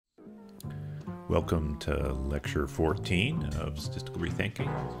Welcome to Lecture 14 of Statistical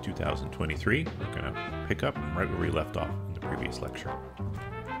Rethinking 2023. We're going to pick up right where we left off in the previous lecture.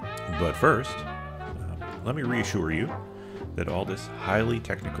 But first, let me reassure you that all this highly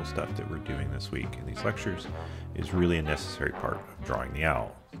technical stuff that we're doing this week in these lectures is really a necessary part of drawing the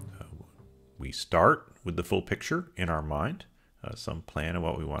owl. We start with the full picture in our mind, some plan of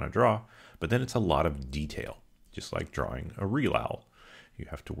what we want to draw, but then it's a lot of detail, just like drawing a real owl. You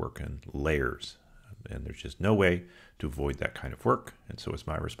have to work in layers, and there's just no way to avoid that kind of work. And so it's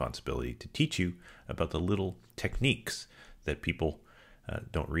my responsibility to teach you about the little techniques that people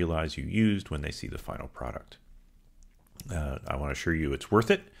don't realize you used when they see the final product. I want to assure you it's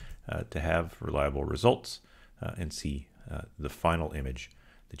worth it to have reliable results and see the final image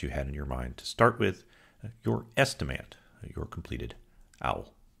that you had in your mind to start with, your estimand, your completed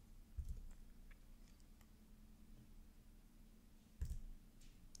owl.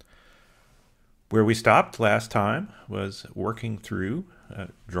 Where we stopped last time was working through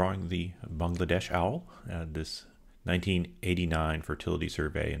drawing the Bangladesh owl, this 1989 fertility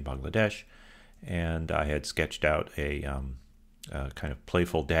survey in Bangladesh, and I had sketched out a kind of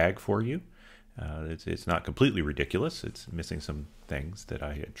playful DAG for you. It's not completely ridiculous. It's missing some things that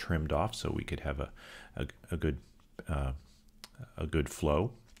I had trimmed off so we could have a good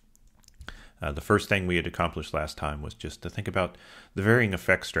flow. The first thing we had accomplished last time was just to think about the varying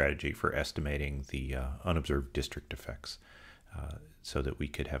effects strategy for estimating the unobserved district effects so that we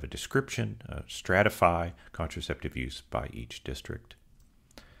could have a description, stratify contraceptive use by each district.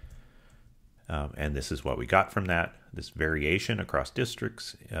 And this is what we got from that. This variation across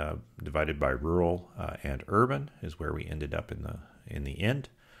districts divided by rural and urban is where we ended up in the end.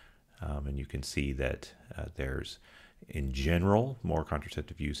 And you can see that there's, in general, more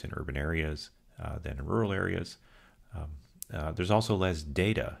contraceptive use in urban areas than in rural areas. There's also less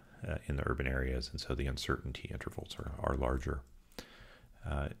data in the urban areas, and so the uncertainty intervals are larger.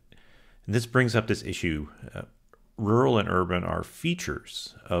 And this brings up this issue. Rural and urban are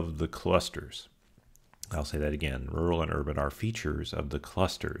features of the clusters. I'll say that again. Rural and urban are features of the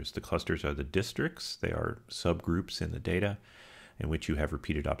clusters. The clusters are the districts. They are subgroups in the data in which you have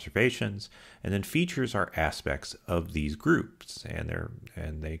repeated observations, and then features are aspects of these groups,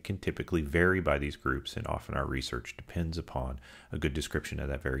 and they can typically vary by these groups, and often our research depends upon a good description of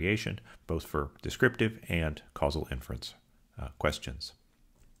that variation, both for descriptive and causal inference questions.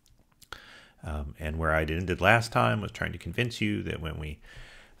 And where I ended last time was trying to convince you that when we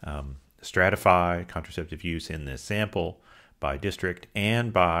stratify contraceptive use in this sample by district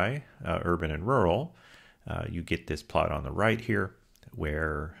and by urban and rural, you get this plot on the right here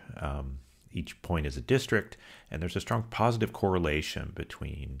where each point is a district, and there's a strong positive correlation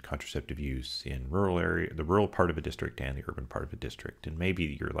between contraceptive use in the rural part of a district and the urban part of a district. And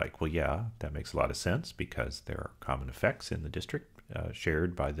maybe you're like, well, yeah, that makes a lot of sense because there are common effects in the district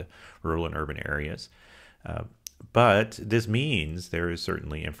shared by the rural and urban areas. But this means there is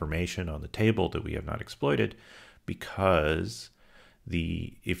certainly information on the table that we have not exploited, because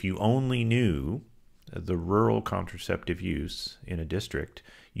if you only knew the rural contraceptive use in a district,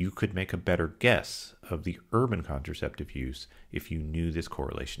 you could make a better guess of the urban contraceptive use if you knew this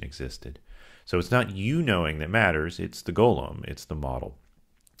correlation existed. So it's not you knowing that matters, it's the golem, it's the model.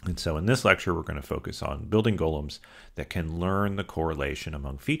 And so in this lecture, we're going to focus on building golems that can learn the correlation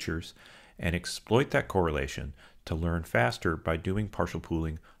among features and exploit that correlation to learn faster by doing partial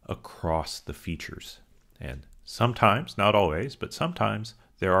pooling across the features. And sometimes, not always, but sometimes,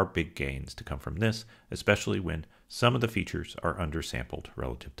 there are big gains to come from this, especially when some of the features are undersampled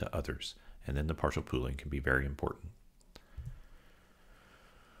relative to others, and then the partial pooling can be very important.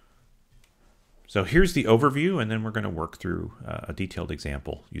 So here's the overview, and then we're going to work through a detailed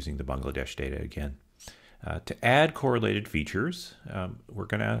example using the Bangladesh data again. To add correlated features, we're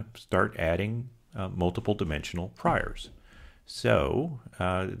going to start adding multiple dimensional priors. So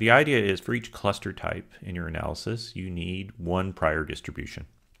the idea is for each cluster type in your analysis, you need one prior distribution.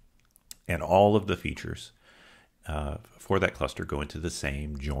 And all of the features for that cluster go into the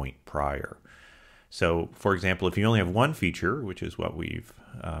same joint prior. So, for example, if you only have one feature, which is what we've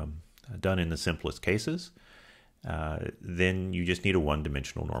done in the simplest cases, then you just need a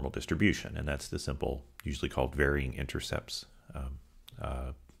one-dimensional normal distribution. And that's the simple, usually called varying intercepts,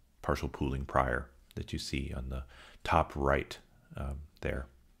 partial pooling prior that you see on the top right there.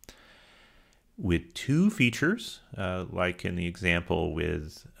 With two features, like in the example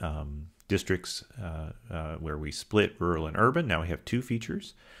with districts where we split rural and urban, now we have two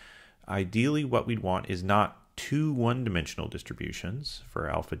features. Ideally, what we'd want is not two one-dimensional distributions for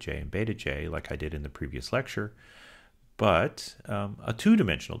alpha j and beta j like I did in the previous lecture, but a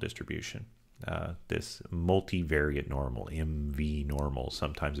two-dimensional distribution. this multivariate normal, MV normal,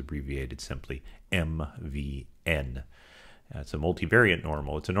 sometimes abbreviated simply MVN. It's a multivariate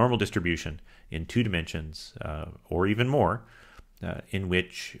normal. It's a normal distribution in 2 dimensions or even more, in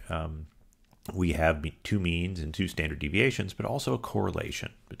which we have 2 means and 2 standard deviations, but also a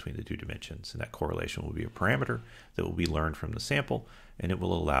correlation between the 2 dimensions. And that correlation will be a parameter that will be learned from the sample, and it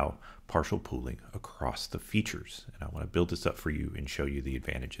will allow partial pooling across the features. And I want to build this up for you and show you the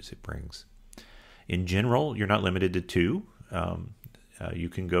advantages it brings. In general, you're not limited to 2. You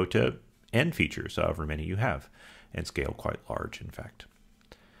can go to n features, however many you have, and scale quite large, in fact.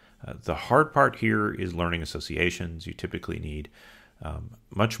 The hard part here is learning associations. You typically need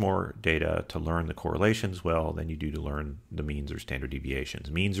much more data to learn the correlations well than you do to learn the means or standard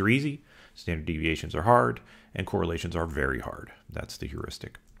deviations. Means are easy, standard deviations are hard, and correlations are very hard. That's the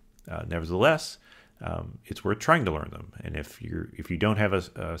heuristic. Nevertheless, it's worth trying to learn them. And if you don't have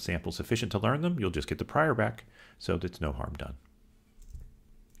a sample sufficient to learn them, you'll just get the prior back, so that's no harm done.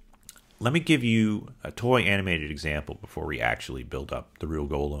 Let me give you a toy animated example before we actually build up the real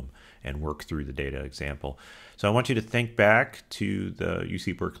golem and work through the data example. So I want you to think back to the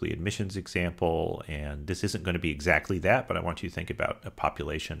UC Berkeley admissions example, and this isn't going to be exactly that, but I want you to think about a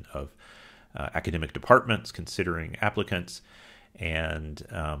population of academic departments considering applicants, and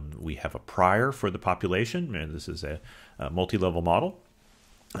we have a prior for the population, and this is a multi-level model.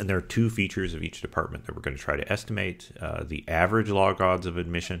 And there are 2 features of each department that we're going to try to estimate, the average log odds of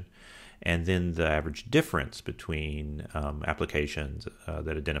admission, and then the average difference between applications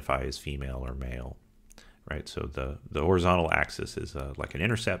that identify as female or male, right? So the horizontal axis is like an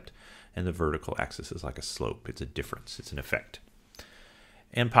intercept, and the vertical axis is like a slope. It's a difference. It's an effect.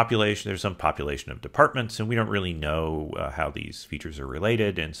 And population, there's some population of departments, and we don't really know how these features are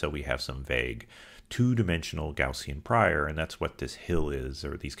related, and so we have some vague 2-dimensional Gaussian prior, and that's what this hill is,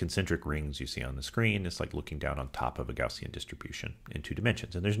 or these concentric rings you see on the screen. It's like looking down on top of a Gaussian distribution in 2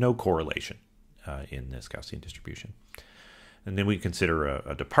 dimensions, and there's no correlation in this Gaussian distribution. And then we consider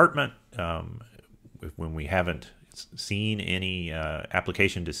a department when we haven't seen any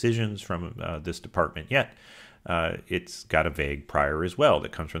application decisions from this department yet. It's got a vague prior as well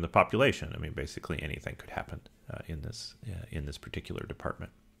that comes from the population. I mean, basically anything could happen in this particular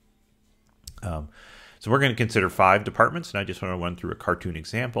department. So we're going to consider 5 departments, and I just want to run through a cartoon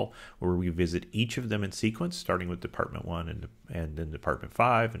example where we visit each of them in sequence, starting with Department 1 and then Department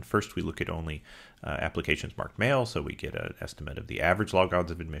 5. And first we look at only applications marked male, so we get an estimate of the average log odds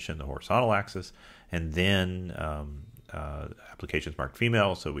of admission, the horizontal axis, and then applications marked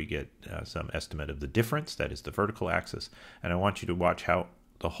female, so we get some estimate of the difference, that is the vertical axis. And I want you to watch how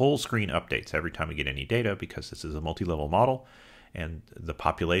the whole screen updates every time we get any data, because this is a multi-level model. And the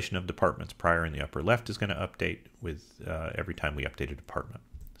population of departments prior in the upper left is going to update with every time we update a department.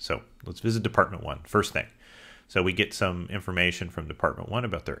 So let's visit Department 1, first thing. So we get some information from Department 1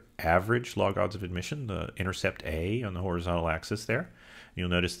 about their average log odds of admission, the intercept A on the horizontal axis there. You'll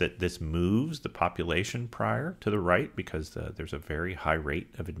notice that this moves the population prior to the right because there's a very high rate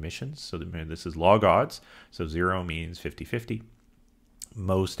of admissions. So this is log odds, so 0 means 50-50.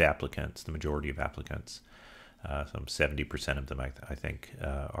 Most applicants, the majority of applicants, some 70% of them, I think,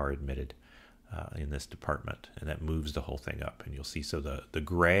 are admitted in this department, and that moves the whole thing up. And you'll see, so the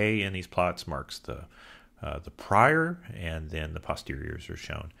gray in these plots marks the prior, and then the posteriors are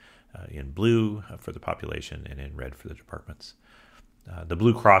shown in blue for the population and in red for the departments. The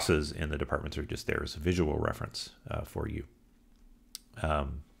blue crosses in the departments are just there as a visual reference for you.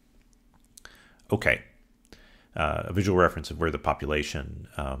 Okay. A visual reference of where the population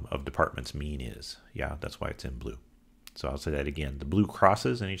of departments mean is. Yeah, that's why it's in blue. So I'll say that again. The blue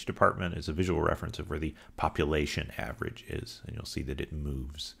crosses in each department is a visual reference of where the population average is. And you'll see that it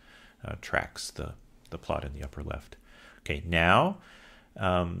moves, tracks the plot in the upper left. Okay, now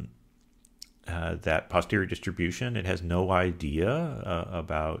that posterior distribution, it has no idea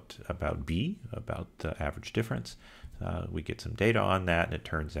about B, about the average difference. We get some data on that, and it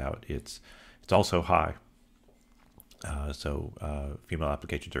turns out it's also high. So female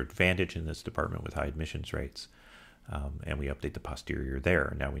applications are advantage in this department with high admissions rates, and we update the posterior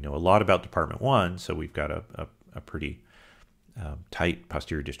there. Now we know a lot about Department 1, so we've got a pretty tight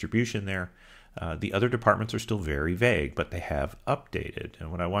posterior distribution there. The other departments are still very vague, but they have updated.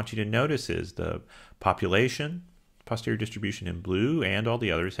 And what I want you to notice is the population, posterior distribution in blue, and all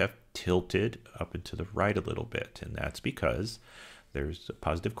the others have tilted up and to the right a little bit, and that's because there's a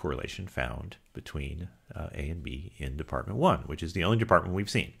positive correlation found between A and B in Department 1, which is the only department we've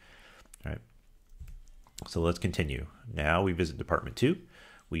seen. All right. So let's continue. Now we visit Department 2.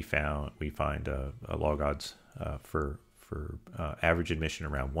 We find a log odds for average admission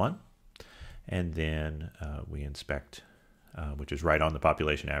around 1. and then we inspect, which is right on the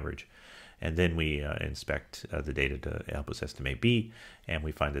population average, and then we inspect the data to help us estimate B, and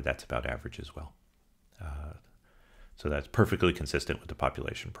we find that that's about average as well. So that's perfectly consistent with the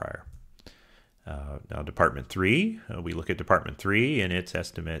population prior. Now Department 3, we look at Department 3, and its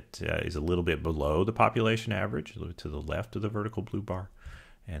estimate is a little bit below the population average, a little bit to the left of the vertical blue bar.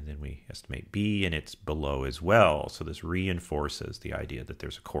 And then we estimate B, and it's below as well. So this reinforces the idea that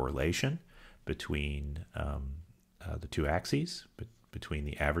there's a correlation between the two axes, between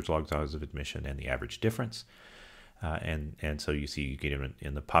the average log size of admission and the average difference. And so you see you get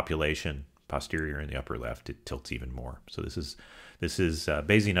in the population posterior in the upper left, it tilts even more. So this is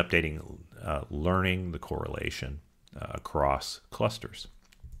Bayesian updating, learning the correlation across clusters.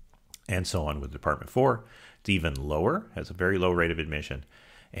 And so on with Department 4. It's even lower, has a very low rate of admission,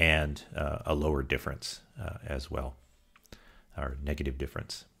 and a lower difference as well, or negative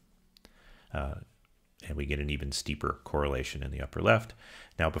difference. And we get an even steeper correlation in the upper left.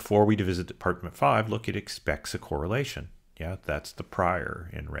 Now, before we visit Department 5, look, it expects a correlation. Yeah, that's the prior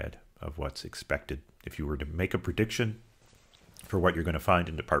in red of what's expected. If you were to make a prediction for what you're going to find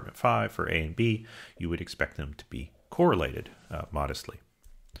in Department 5 for A and B, you would expect them to be correlated modestly.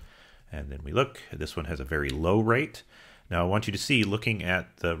 And then we look, this one has a very low rate. Now I want you to see, looking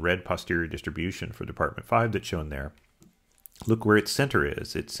at the red posterior distribution for Department 5 that's shown there, look where its center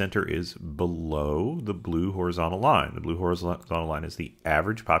is. Its center is below the blue horizontal line. The blue horizontal line is the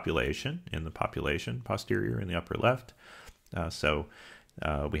average population in the population posterior in the upper left.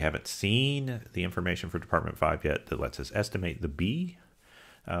 We haven't seen the information for Department 5 yet that lets us estimate the B,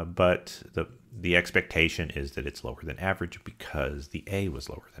 but the expectation is that it's lower than average because the A was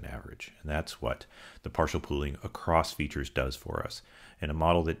lower than average. And that's what the partial pooling across features does for us. In a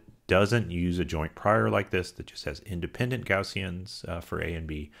model that doesn't use a joint prior like this, that just has independent Gaussians for A and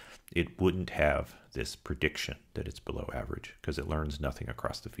B, it wouldn't have this prediction that it's below average because it learns nothing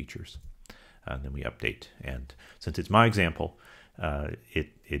across the features. And then we update. And since it's my example, it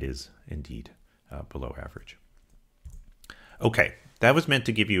is indeed below average. Okay, that was meant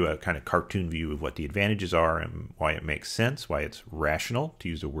to give you a kind of cartoon view of what the advantages are and why it makes sense, why it's rational, to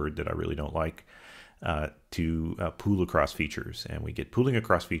use a word that I really don't like, to pool across features. And we get pooling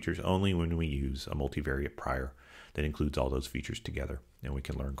across features only when we use a multivariate prior that includes all those features together, and we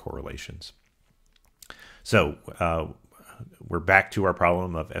can learn correlations. So we're back to our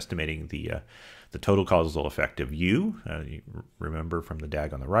problem of estimating the total causal effect of U. You remember from the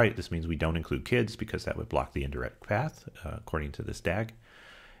DAG on the right, this means we don't include kids because that would block the indirect path, according to this DAG.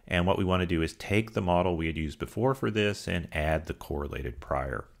 And what we want to do is take the model we had used before for this and add the correlated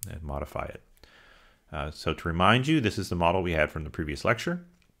prior and modify it. So to remind you, this is the model we had from the previous lecture.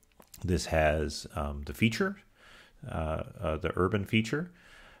 This has the feature, the urban feature,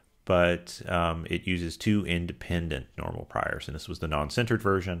 but it uses two independent normal priors, and this was the non-centered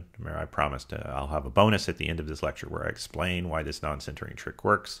version. Remember, I promised I'll have a bonus at the end of this lecture where I explain why this non-centering trick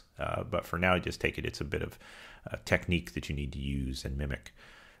works, but for now, just take it. It's a bit of a technique that you need to use and mimic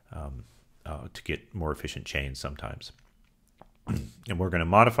to get more efficient chains sometimes. And we're going to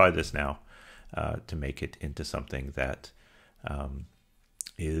modify this now to make it into something that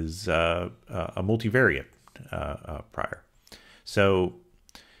is a multivariate prior. So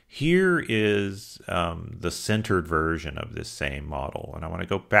here is the centered version of this same model. And I want to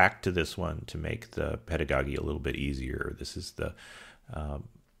go back to this one to make the pedagogy a little bit easier. This is the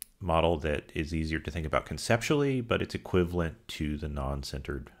model that is easier to think about conceptually, but it's equivalent to the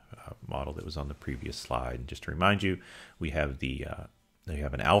non-centered model that was on the previous slide. And just to remind you, we have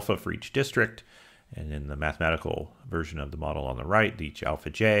an alpha for each district. And in the mathematical version of the model on the right, each alpha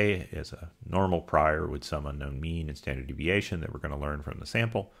j is a normal prior with some unknown mean and standard deviation that we're going to learn from the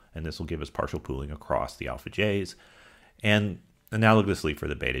sample. And this will give us partial pooling across the alpha j's. And analogously for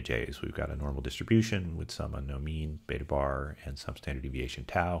the beta j's, we've got a normal distribution with some unknown mean, beta bar, and some standard deviation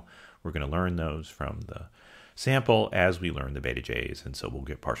tau. We're going to learn those from the sample as we learn the beta j's. And so we'll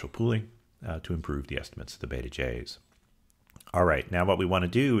get partial pooling to improve the estimates of the beta j's. All right, now what we want to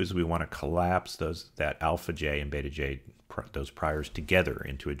do is we want to collapse that alpha j and beta j, those priors together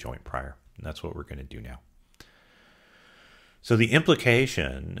into a joint prior. And that's what we're going to do now. So the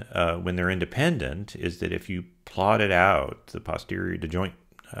implication when they're independent is that if you plotted out the joint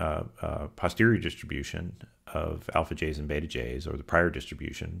posterior distribution of alpha j's and beta j's, or the prior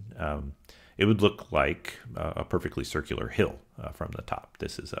distribution, it would look like a perfectly circular hill from the top.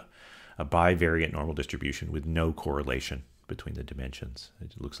 This is a bivariate normal distribution with no correlation between the dimensions.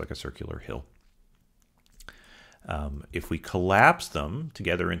 It looks like a circular hill. If we collapse them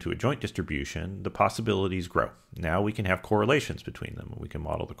together into a joint distribution, the possibilities grow. Now we can have correlations between them. We can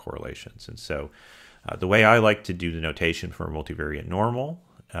model the correlations. And so the way I like to do the notation for a multivariate normal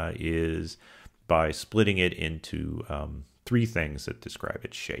is by splitting it into three things that describe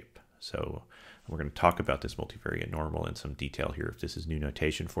its shape. So we're going to talk about this multivariate normal in some detail here if this is new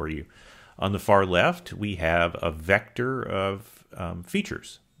notation for you. On the far left, we have a vector of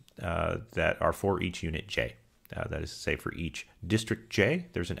features that are for each unit j. That is to say, for each district j,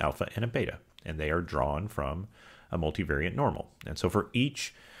 there's an alpha and a beta, and they are drawn from a multivariate normal. And so for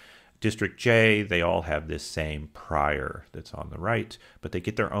each district j, they all have this same prior that's on the right, but they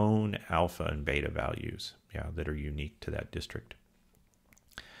get their own alpha and beta values that are unique to that district.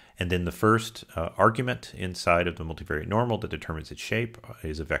 And then the first argument inside of the multivariate normal that determines its shape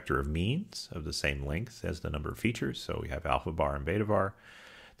is a vector of means of the same length as the number of features. So we have alpha bar and beta bar.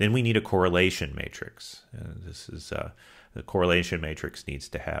 Then we need a correlation matrix. The correlation matrix needs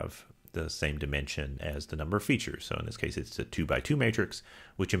to have the same dimension as the number of features. So in this case, it's a 2 by 2 matrix,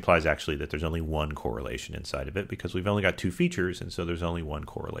 which implies actually that there's only one correlation inside of it because we've only got 2 features, and so there's only one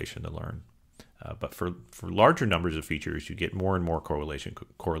correlation to learn. But for larger numbers of features, you get more and more correlation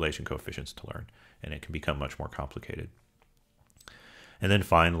coefficients to learn, and it can become much more complicated. And then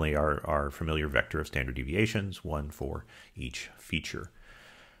finally, our familiar vector of standard deviations, one for each feature.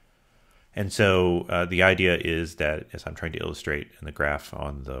 And so the idea is that, as I'm trying to illustrate in the graph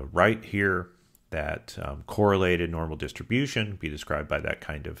on the right here, that correlated normal distribution be described by that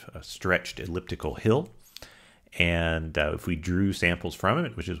kind of stretched elliptical hill. And if we drew samples from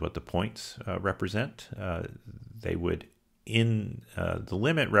it, which is what the points represent, they would, in the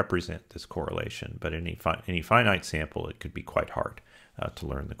limit, represent this correlation. But in any finite sample, it could be quite hard to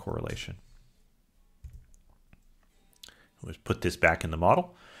learn the correlation. Let's put this back in the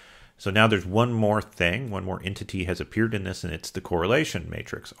model. So now there's one more thing, one more entity has appeared in this, and it's the correlation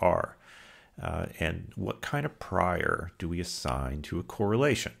matrix R. And what kind of prior do we assign to a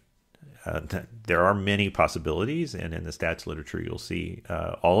correlation? There are many possibilities, and in the stats literature you'll see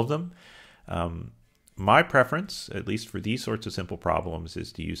all of them. My preference, at least for these sorts of simple problems,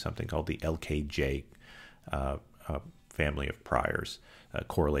 is to use something called the LKJ family of priors,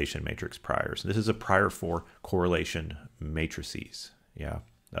 correlation matrix priors. This is a prior for correlation matrices,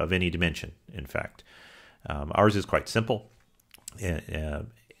 of any dimension, in fact. Ours is quite simple. The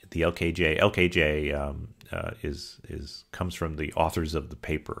LKJ comes from the authors of the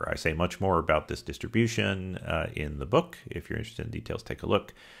paper. I say much more about this distribution in the book. If you're interested in details, take a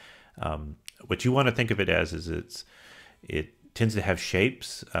look. What you want to think of it as is it tends to have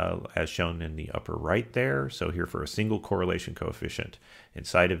shapes as shown in the upper right there. So here for a single correlation coefficient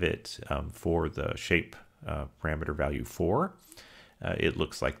inside of it for the shape parameter value 4. It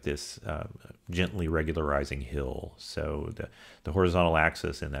looks like this gently regularizing hill. So the horizontal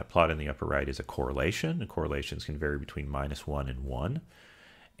axis in that plot in the upper right is a correlation. And correlations can vary between -1 and 1.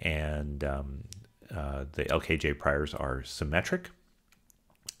 And the LKJ priors are symmetric.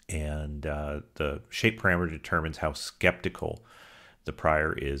 And the shape parameter determines how skeptical the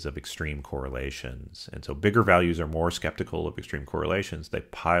prior is of extreme correlations. And so bigger values are more skeptical of extreme correlations. They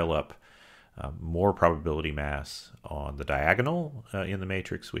pile up more probability mass on the diagonal in the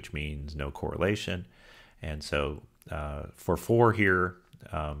matrix, which means no correlation. And so for 4 here,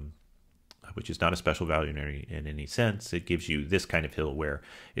 which is not a special value in any sense, it gives you this kind of hill where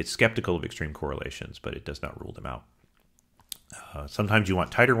it's skeptical of extreme correlations, but it does not rule them out. Sometimes you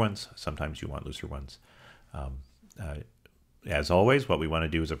want tighter ones, sometimes you want looser ones. As always, what we want to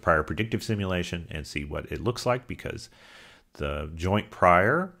do is a prior predictive simulation and see what it looks like, because the joint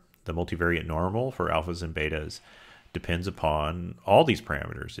prior, the multivariate normal for alphas and betas, depends upon all these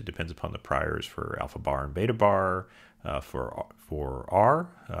parameters. It depends upon the priors for alpha bar and beta bar, for R,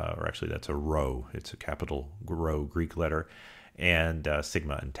 or actually that's a rho. It's a capital rho Greek letter, and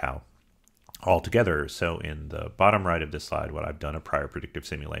sigma and tau all together. So in the bottom right of this slide, what I've done a prior predictive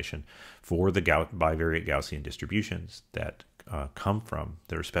simulation for the bivariate Gaussian distributions that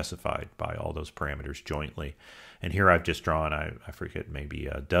that are specified by all those parameters jointly. And here I've just drawn, I forget, maybe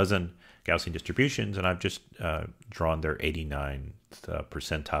a dozen Gaussian distributions, and I've just drawn their 89th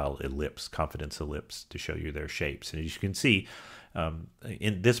percentile ellipse, confidence ellipse, to show you their shapes. And as you can see,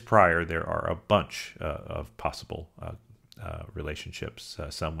 in this prior, there are a bunch of possible relationships,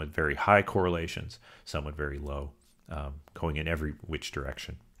 some with very high correlations, some with very low, going in every which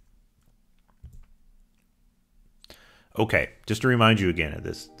direction. Okay, just to remind you again of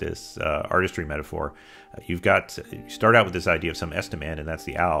this artistry metaphor, you start out with this idea of some estimand, and that's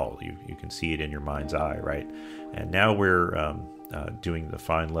the owl. You can see it in your mind's eye, right? And now we're doing the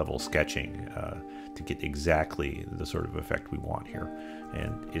fine level sketching to get exactly the sort of effect we want here.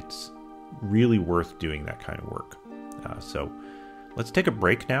 And it's really worth doing that kind of work. So let's take a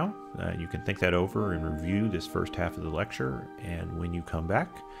break now. You can think that over and review this first half of the lecture. And when you come back,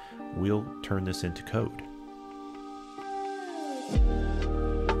 we'll turn this into code.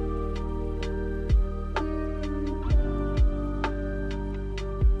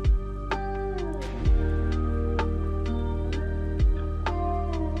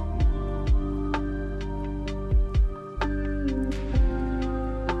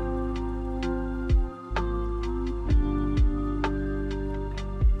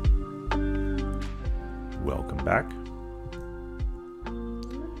 Welcome back.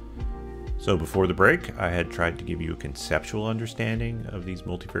 So before the break, I had tried to give you a conceptual understanding of these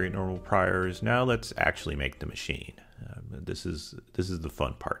multivariate normal priors. Now let's actually make the machine. This is the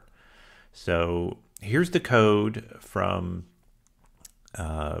fun part. So here's the code from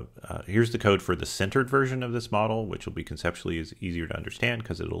here's the code for the centered version of this model, which will be conceptually easier to understand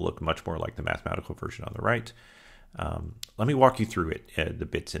because it'll look much more like the mathematical version on the right. Let me walk you through it, the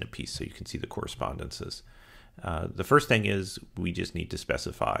bits in a piece, so you can see the correspondences. The first thing is we just need to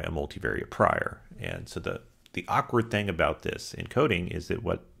specify a multivariate prior. And so the awkward thing about this in coding is that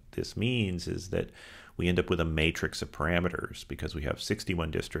what this means is that we end up with a matrix of parameters because we have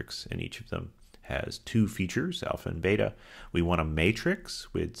 61 districts and each of them has 2 features, alpha and beta. We want a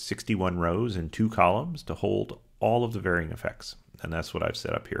matrix with 61 rows and 2 columns to hold all of the varying effects. And that's what I've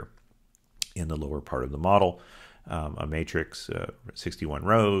set up here in the lower part of the model. A matrix, 61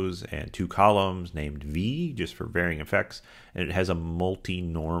 rows and 2 columns named V, just for varying effects. And it has a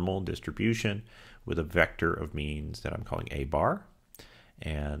multi-normal distribution with a vector of means that I'm calling A bar,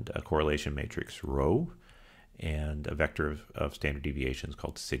 and a correlation matrix rho, and a vector of standard deviations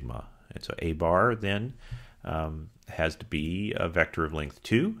called sigma. And so A bar then has to be a vector of length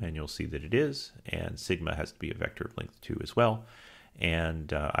 2, and you'll see that it is, and sigma has to be a vector of length 2 as well.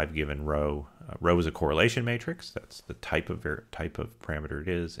 And I've given rho. Rho is a correlation matrix. That's the type of parameter it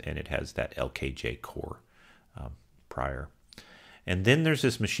is, and it has that LKJ core prior. And then there's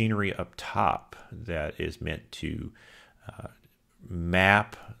this machinery up top that is meant to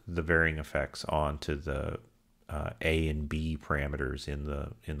map the varying effects onto the A and B parameters in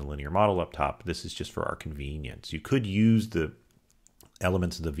the linear model up top. This is just for our convenience. You could use the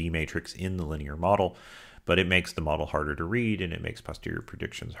elements of the V matrix in the linear model, but it makes the model harder to read and it makes posterior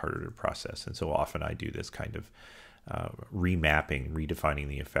predictions harder to process. And so often I do this kind of remapping, redefining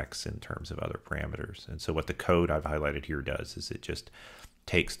the effects in terms of other parameters. And so what the code I've highlighted here does is it just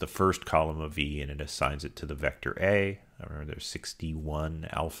takes the first column of V and it assigns it to the vector A. Remember there's 61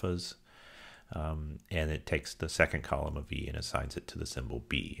 alphas. And it takes the second column of V and assigns it to the symbol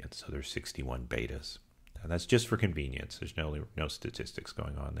B. And so there's 61 betas. And that's just for convenience. There's no statistics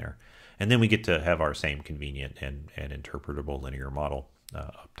going on there. And then we get to have our same convenient and interpretable linear model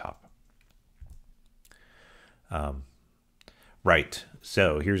up top. Right,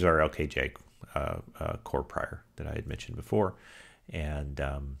 so here's our LKJ core prior that I had mentioned before. And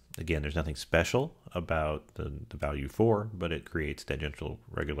again, there's nothing special about the value 4, but it creates tangential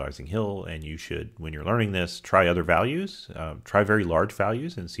regularizing hill. And you should, when you're learning this, try other values. Try very large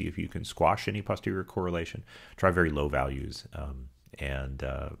values and see if you can squash any posterior correlation. Try very low values and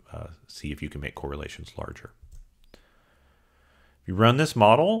see if you can make correlations larger. If you run this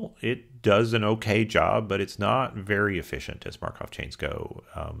model, it does an okay job, but it's not very efficient as Markov chains go.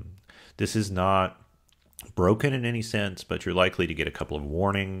 This is not broken in any sense, but you're likely to get a couple of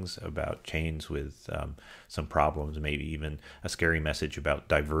warnings about chains with some problems, maybe even a scary message about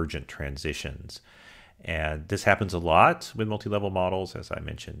divergent transitions. And this happens a lot with multi-level models, as I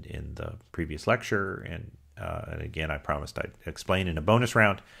mentioned in the previous lecture. And again, I promised I'd explain in a bonus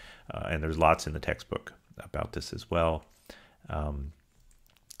round, and there's lots in the textbook about this as well.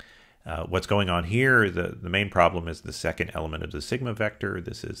 What's going on here, the main problem is the second element of the sigma vector.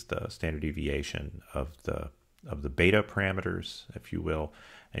 This is the standard deviation of the beta parameters, if you will,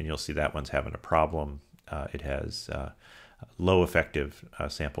 and you'll see that one's having a problem. It has low effective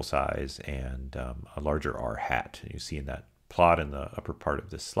sample size and a larger R hat. You see in that plot in the upper part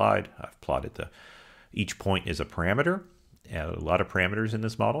of this slide, I've plotted each point is a parameter. A lot of parameters in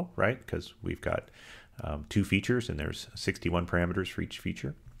this model, right? Because we've got 2 features and there's 61 parameters for each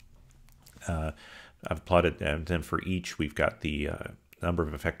feature. I've plotted, and then for each we've got the number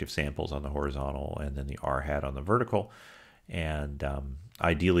of effective samples on the horizontal and then the R hat on the vertical. And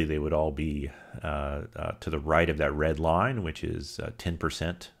ideally they would all be to the right of that red line, which is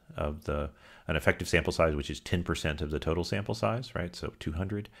 10% of an effective sample size, which is 10% of the total sample size, right? So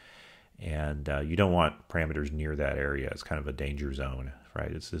 200. And you don't want parameters near that area. It's kind of a danger zone,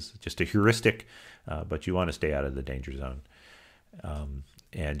 right? This is just a heuristic, but you want to stay out of the danger zone.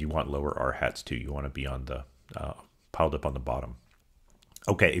 And you want lower R hats too. You want to be on the piled up on the bottom.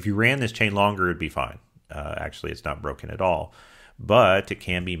 Okay, if you ran this chain longer, it'd be fine. Actually, it's not broken at all, but it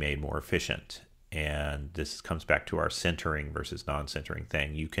can be made more efficient. And this comes back to our centering versus non-centering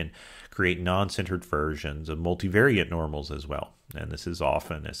thing. You can create non-centered versions of multivariate normals as well. And this is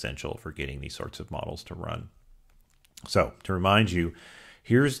often essential for getting these sorts of models to run. So to remind you,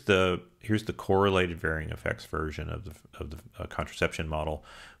 here's the correlated varying effects version of the contraception model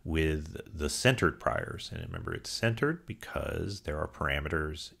with the centered priors. And remember, it's centered because there are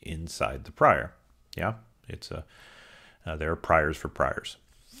parameters inside the prior. Yeah, there are priors for priors.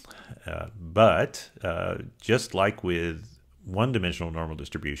 But just like with one-dimensional normal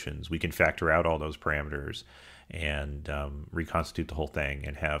distributions, we can factor out all those parameters and reconstitute the whole thing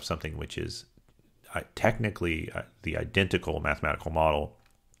and have something which is technically the identical mathematical model,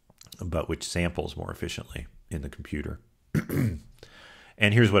 but which samples more efficiently in the computer.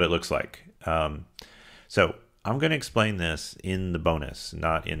 And here's what it looks like. So I'm going to explain this in the bonus,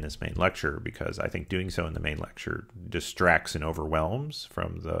 not in this main lecture, because I think doing so in the main lecture distracts and overwhelms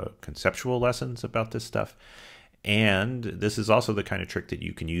from the conceptual lessons about this stuff. And this is also the kind of trick that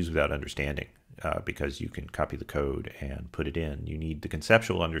you can use without understanding, because you can copy the code and put it in. You need the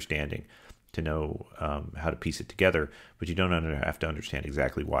conceptual understanding to know how to piece it together, but you don't have to understand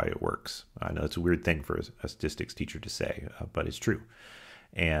exactly why it works. I know it's a weird thing for a statistics teacher to say, but it's true.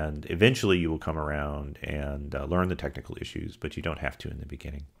 And eventually you will come around and learn the technical issues, but you don't have to in the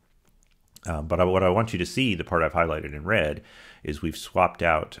beginning. But what I want you to see, the part I've highlighted in red, is we've swapped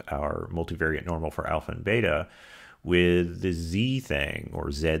out our multivariate normal for alpha and beta with the Z thing,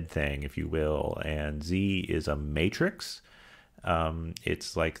 or Z thing, if you will. And Z is a matrix.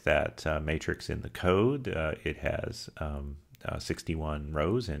 It's like that matrix in the code. It has 61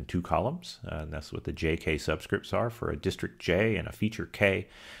 rows and 2 columns, and that's what the JK subscripts are for a district J and a feature K.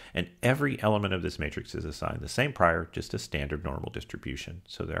 And every element of this matrix is assigned the same prior, just a standard normal distribution.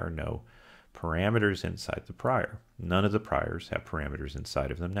 So there are no parameters inside the prior. None of the priors have parameters inside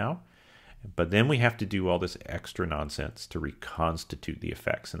of them now. But then we have to do all this extra nonsense to reconstitute the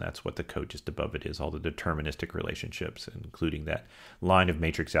effects, and that's what the code just above it is, all the deterministic relationships, including that line of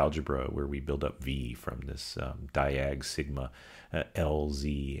matrix algebra where we build up V from this diag sigma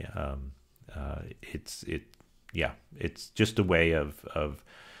LZ. It's just a way of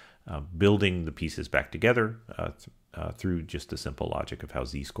building the pieces back together through just the simple logic of how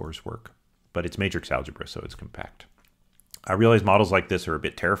Z-scores work. But it's matrix algebra, so it's compact. I realize models like this are a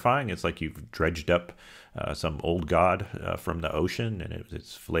bit terrifying. It's like you've dredged up some old god from the ocean, and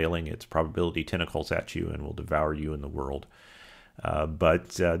it's flailing its probability tentacles at you and will devour you in the world.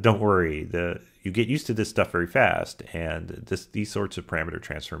 But don't worry, you get used to this stuff very fast, and these sorts of parameter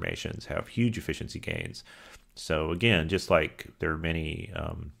transformations have huge efficiency gains. So again, just like there are many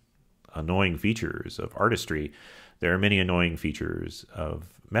annoying features of artistry, there are many annoying features of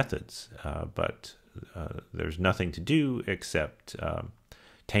methods, but there's nothing to do except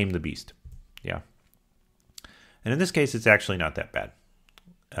tame the beast. Yeah. And in this case, it's actually not that bad.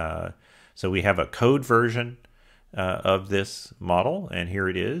 So we have a code version of this model, and here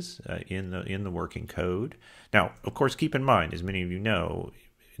it is in the working code. Now, of course, keep in mind, as many of you know,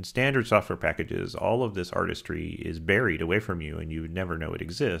 in standard software packages, all of this artistry is buried away from you, and you would never know it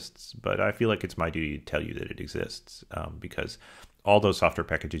exists. But I feel like it's my duty to tell you that it exists, because all those software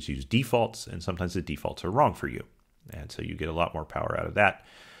packages use defaults, and sometimes the defaults are wrong for you. And so you get a lot more power out of that.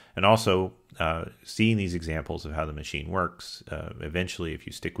 And also, seeing these examples of how the machine works, eventually, if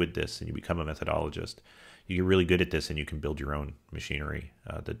you stick with this and you become a methodologist, you get really good at this, and you can build your own machinery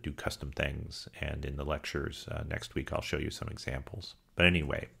that do custom things. And in the lectures next week, I'll show you some examples. But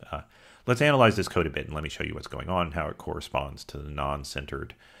anyway, let's analyze this code a bit, and let me show you what's going on and how it corresponds to the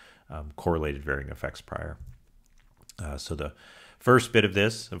non-centered correlated varying effects prior. So the first bit of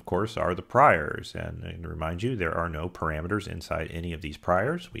this, of course, are the priors. And to remind you, there are no parameters inside any of these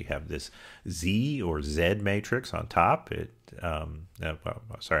priors. We have this Z or Z matrix on top.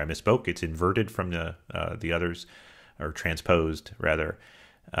 Sorry, I misspoke. It's inverted from the others, or transposed, rather.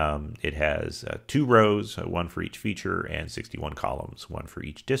 It has 2 rows, 1 for each feature, and 61 columns, 1 for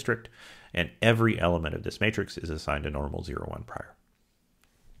each district. And every element of this matrix is assigned a normal 0, 1 prior.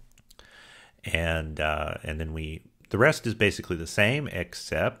 And then the rest is basically the same,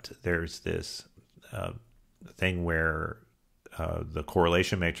 except there's this thing where the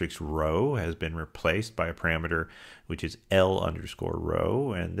correlation matrix row has been replaced by a parameter which is L underscore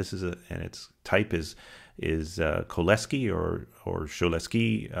row, and this is and its type is is Cholesky or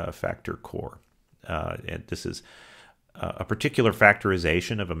Cholesky factor core. And this is a particular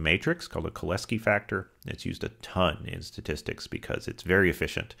factorization of a matrix called a Cholesky factor. It's used a ton in statistics because it's very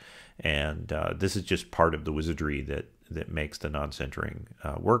efficient. And this is just part of the wizardry that makes the non-centering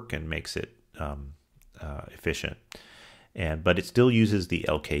work and makes it efficient. But it still uses the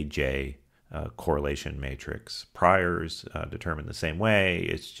LKJ correlation matrix. Priors determined the same way.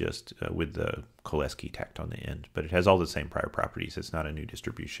 It's just with the Cholesky tacked on the end. But it has all the same prior properties. It's not a new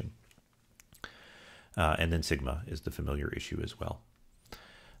distribution. And then sigma is the familiar issue as well.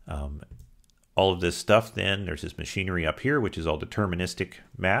 All of this stuff then, there's this machinery up here, which is all deterministic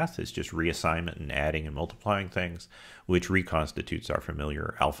math. It's just reassignment and adding and multiplying things, which reconstitutes our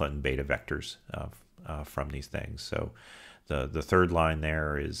familiar alpha and beta vectors from these things. So the third line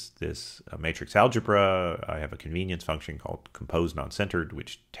there is this matrix algebra. I have a convenience function called compose non-centered,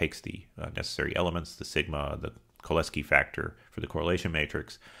 which takes the necessary elements, the sigma, the Cholesky factor for the correlation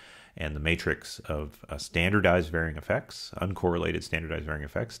matrix, and the matrix of standardized varying effects, uncorrelated standardized varying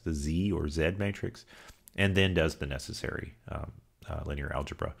effects, the Z or Z matrix, and then does the necessary linear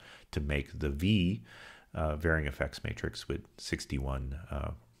algebra to make the V varying effects matrix with 61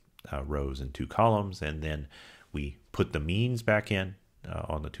 rows and 2 columns, and then we put the means back in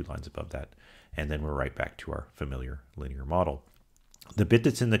on the 2 lines above that, and then we're right back to our familiar linear model. The bit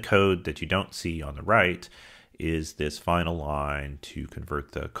that's in the code that you don't see on the right is this final line to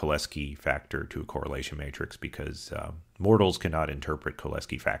convert the Cholesky factor to a correlation matrix, because mortals cannot interpret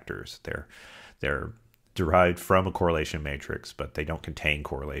Cholesky factors. They're derived from a correlation matrix, but they don't contain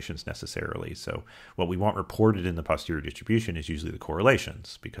correlations necessarily. So what we want reported in the posterior distribution is usually the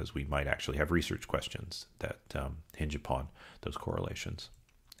correlations, because we might actually have research questions that hinge upon those correlations.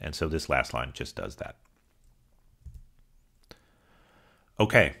 And so this last line just does that.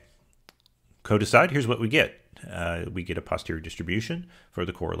 Okay, code aside, here's what we get. We get a posterior distribution for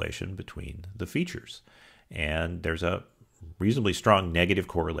the correlation between the features. And there's a reasonably strong negative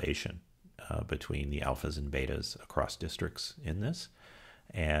correlation between the alphas and betas across districts in this.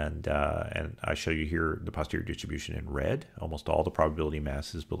 And I show you here the posterior distribution in red. Almost all the probability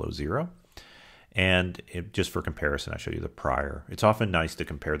mass is below 0. And just for comparison, I show you the prior. It's often nice to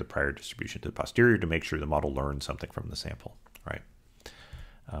compare the prior distribution to the posterior to make sure the model learns something from the sample, right?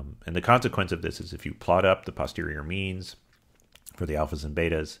 And the consequence of this is if you plot up the posterior means for the alphas and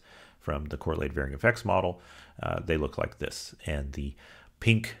betas from the correlated varying effects model, they look like this. And the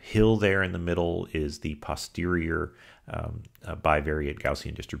pink hill there in the middle is the posterior bivariate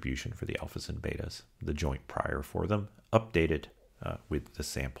Gaussian distribution for the alphas and betas, the joint prior for them, updated with the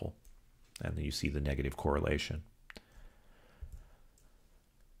sample. And then you see the negative correlation.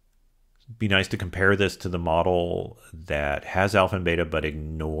 Be nice to compare this to the model that has alpha and beta but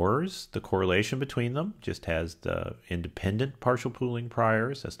ignores the correlation between them, just has the independent partial pooling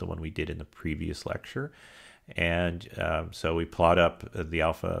priors. That's the one we did in the previous lecture. And so we plot up the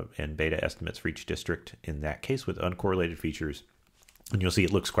alpha and beta estimates for each district, in that case with uncorrelated features, and you'll see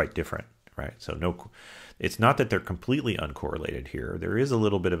it looks quite different, right? So it's not that they're completely uncorrelated here. There is a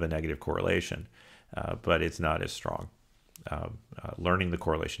little bit of a negative correlation, but it's not as strong. Learning the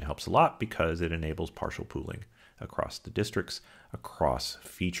correlation helps a lot because it enables partial pooling across the districts, across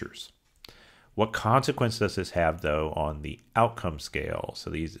features. What consequence does this have, though, on the outcome scale? So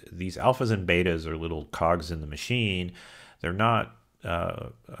these alphas and betas are little cogs in the machine. They're not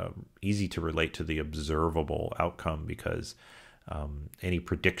easy to relate to the observable outcome because any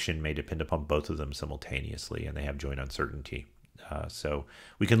prediction may depend upon both of them simultaneously, and they have joint uncertainty. So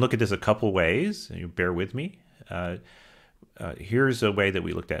we can look at this a couple ways. You bear with me. Here's a way that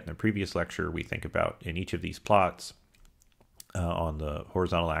we looked at in the previous lecture. We think about in each of these plots, on the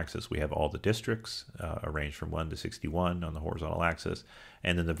horizontal axis, we have all the districts arranged from 1 to 61 on the horizontal axis.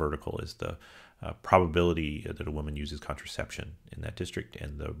 And then the vertical is the probability that a woman uses contraception in that district.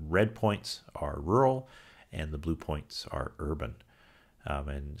 And the red points are rural and the blue points are urban.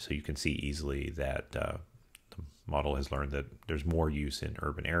 And so you can see easily that the model has learned that there's more use in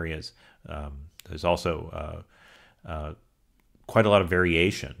urban areas. There's also quite a lot of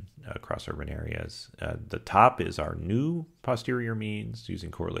variation across urban areas. The top is our new posterior means using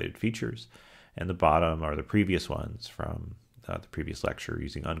correlated features, and the bottom are the previous ones from the previous lecture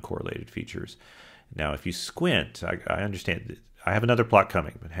using uncorrelated features. Now, if you squint, I understand, I have another plot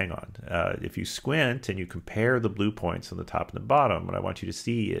coming, but hang on. If you squint and you compare the blue points on the top and the bottom, what I want you to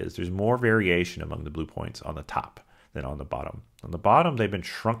see is there's more variation among the blue points on the top than on the bottom. On the bottom, they've been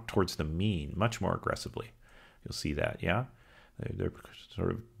shrunk towards the mean much more aggressively. You'll see that, yeah? They're sort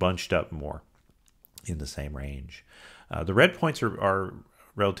of bunched up more in the same range. The red points are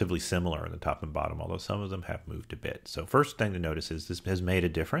relatively similar in the top and bottom, although some of them have moved a bit. So first thing to notice is this has made a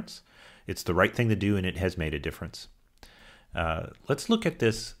difference. It's the right thing to do, and it has made a difference. Let's look at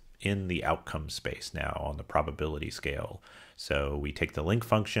this in the outcome space now on the probability scale. So we take the link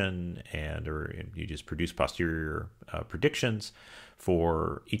function or you just produce posterior predictions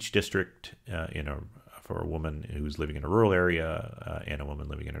for each district for a woman who's living in a rural area and a woman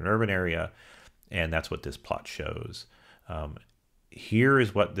living in an urban area. And that's what this plot shows. Here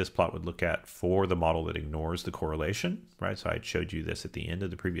is what this plot would look at for the model that ignores the correlation, right? So I showed you this at the end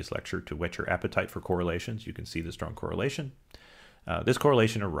of the previous lecture to whet your appetite for correlations. You can see the strong correlation. This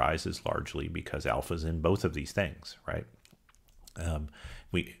correlation arises largely because alpha is in both of these things, right?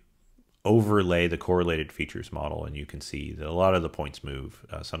 We overlay the correlated features model, and you can see that a lot of the points move,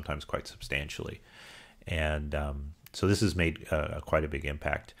 sometimes quite substantially. And so this has made quite a big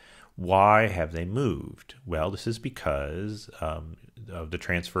impact. Why have they moved? Well, this is because of the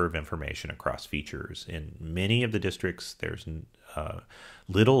transfer of information across features. In many of the districts, there's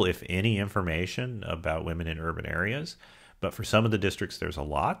little, if any, information about women in urban areas. But for some of the districts, there's a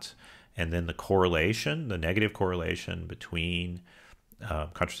lot. And then the correlation, the negative correlation between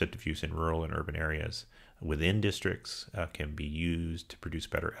contraceptive use in rural and urban areas within districts can be used to produce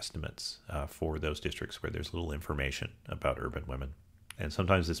better estimates for those districts where there's little information about urban women. And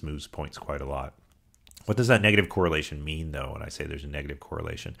sometimes this moves points quite a lot. What does that negative correlation mean, though, when I say there's a negative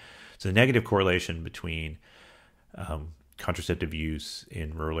correlation? It's a negative correlation between contraceptive use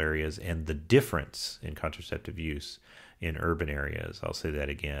in rural areas and the difference in contraceptive use in urban areas. I'll say that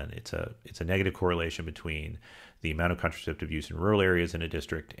again. It's a negative correlation between the amount of contraceptive use in rural areas in a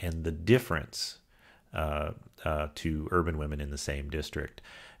district and the difference to urban women in the same district.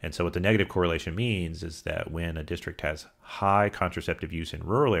 And so what the negative correlation means is that when a district has high contraceptive use in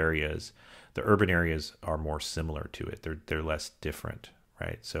rural areas, the urban areas are more similar to it. They're less different,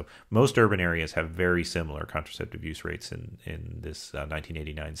 right? So most urban areas have very similar contraceptive use rates in this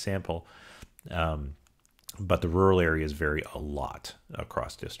 1989 sample, but the rural areas vary a lot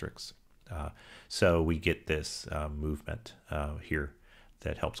across districts. So we get this movement here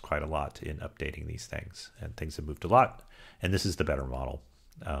that helps quite a lot in updating these things, and things have moved a lot, and this is the better model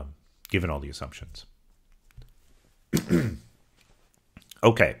given all the assumptions.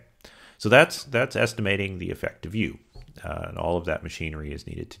 Okay, so that's estimating the effective U, and all of that machinery is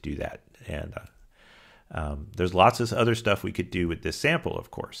needed to do that. And there's lots of other stuff we could do with this sample, of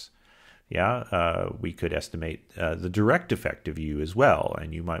course. We could estimate the direct effective U as well,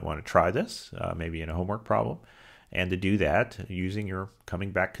 and you might want to try this maybe in a homework problem. And to do that, using your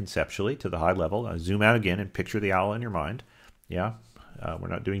coming back conceptually to the high level, zoom out again and picture the owl in your mind. We're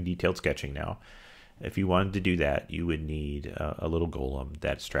not doing detailed sketching now. If you wanted to do that, you would need a little golem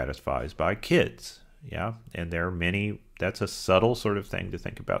that stratifies by kids. And there are many. That's a subtle sort of thing to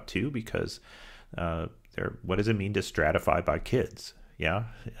think about too, because what does it mean to stratify by kids?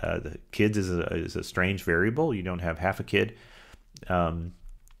 The kids is a strange variable. You don't have half a kid.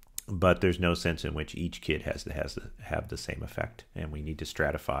 But there's no sense in which each kid has to have the same effect, and we need to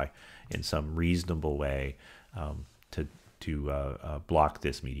stratify in some reasonable way to block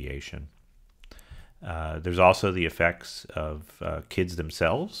this mediation. There's also the effects of kids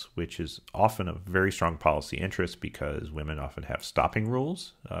themselves, which is often a very strong policy interest because women often have stopping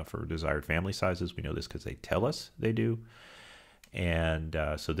rules for desired family sizes. We know this because they tell us they do. And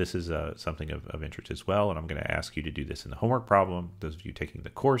so this is something of interest as well, and I'm going to ask you to do this in the homework problem. Those of you taking the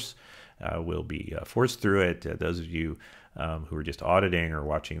course will be forced through it. Those of you who are just auditing or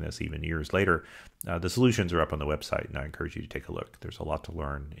watching this even years later, the solutions are up on the website, and I encourage you to take a look. There's a lot to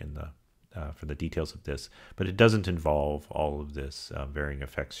learn for the details of this, but it doesn't involve all of this varying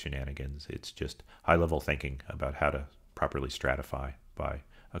effects shenanigans. It's just high-level thinking about how to properly stratify by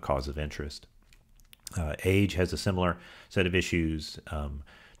a cause of interest. Age has a similar set of issues.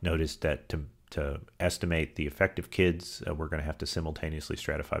 Notice that to estimate the effective kids, we're going to have to simultaneously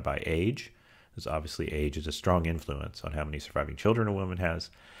stratify by age, because obviously age is a strong influence on how many surviving children a woman has.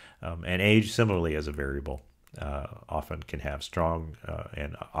 And age, similarly, as a variable, often can have strong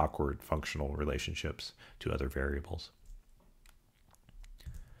and awkward functional relationships to other variables.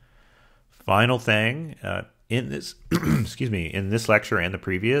 Final thing, in this in this lecture and the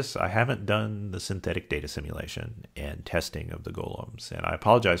previous, I haven't done the synthetic data simulation and testing of the golems, and I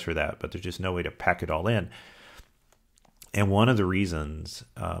apologize for that, but there's just no way to pack it all in. And one of the reasons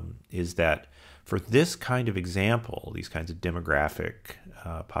is that for this kind of example, these kinds of demographic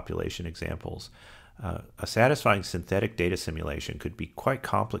population examples, a satisfying synthetic data simulation could be quite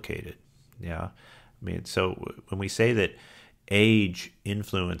complicated. So when we say that age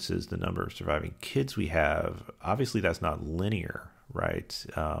influences the number of surviving kids we have, obviously that's not linear, right?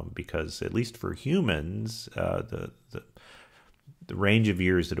 Because at least for humans, the range of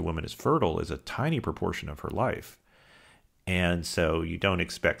years that a woman is fertile is a tiny proportion of her life. And so you don't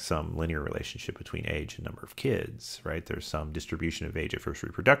expect some linear relationship between age and number of kids, right? There's some distribution of age at first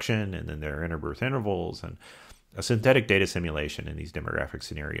reproduction, and then there are interbirth intervals. And a synthetic data simulation in these demographic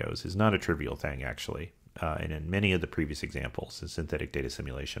scenarios is not a trivial thing, actually. And in many of the previous examples, in synthetic data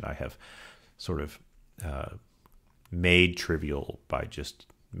simulation, I have sort of made trivial by just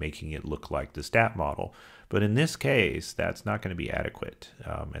making it look like the stat model. But in this case, that's not going to be adequate.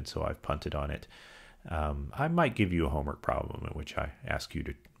 And so I've punted on it. I might give you a homework problem in which I ask you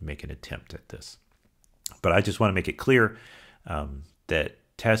to make an attempt at this. But I just want to make it clear that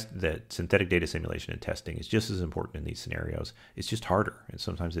synthetic data simulation and testing is just as important in these scenarios. It's just harder, and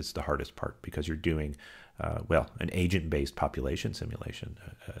sometimes it's the hardest part because you're doing, an agent-based population simulation,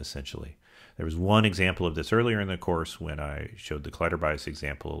 essentially. There was one example of this earlier in the course when I showed the collider bias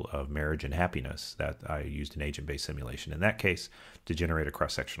example of marriage and happiness that I used an agent-based simulation in that case to generate a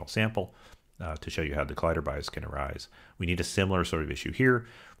cross-sectional sample. To show you how the collider bias can arise. We need a similar sort of issue here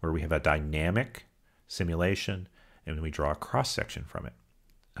where we have a dynamic simulation and we draw a cross-section from it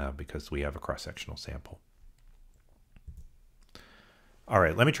because we have a cross-sectional sample. All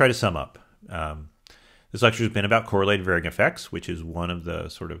right, let me try to sum up. This lecture has been about correlated varying effects, which is one of the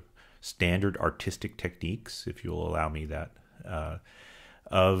sort of standard artistic techniques, if you'll allow me that,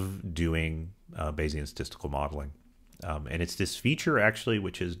 of doing Bayesian statistical modeling. And it's this feature, actually,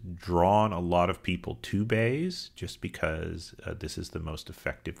 which has drawn a lot of people to Bayes just because this is the most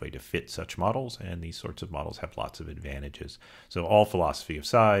effective way to fit such models, and these sorts of models have lots of advantages. So all philosophy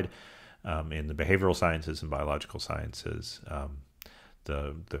aside, in the behavioral sciences and biological sciences,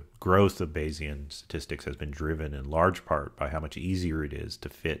 the growth of Bayesian statistics has been driven in large part by how much easier it is to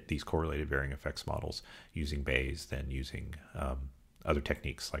fit these correlated varying effects models using Bayes than using other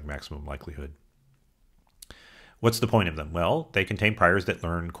techniques like maximum likelihood. What's the point of them? Well, they contain priors that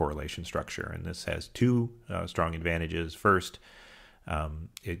learn correlation structure, and this has two strong advantages. First,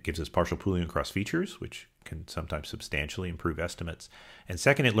 it gives us partial pooling across features, which can sometimes substantially improve estimates. And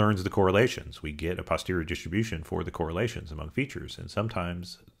second, it learns the correlations. We get a posterior distribution for the correlations among features, and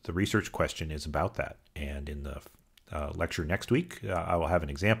sometimes the research question is about that. And in the lecture next week, I will have an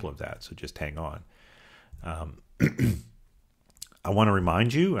example of that, so just hang on. I want to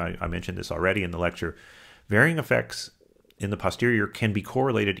remind you, I mentioned this already in the lecture, varying effects in the posterior can be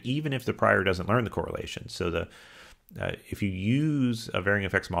correlated even if the prior doesn't learn the correlation. So if you use a varying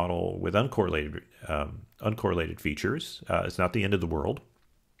effects model with uncorrelated features, it's not the end of the world.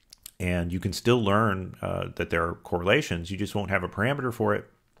 And you can still learn that there are correlations. You just won't have a parameter for it,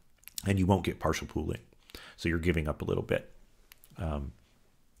 and you won't get partial pooling. So you're giving up a little bit.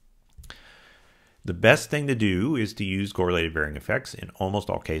 The best thing to do is to use correlated varying effects in almost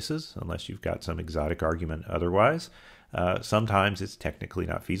all cases, unless you've got some exotic argument otherwise. Sometimes it's technically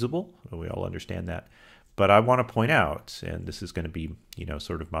not feasible. We all understand that. But I want to point out, and this is going to be,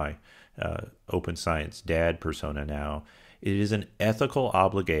 sort of my open science dad persona now, it is an ethical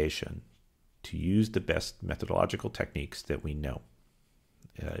obligation to use the best methodological techniques that we know.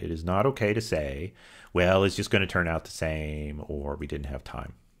 It is not okay to say, well, it's just going to turn out the same, or we didn't have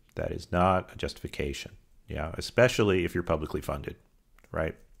time. That is not a justification, especially if you're publicly funded,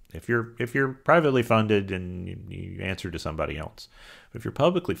 right? If you're privately funded and you answer to somebody else. But if you're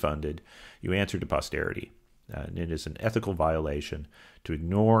publicly funded, you answer to posterity. And it is an ethical violation to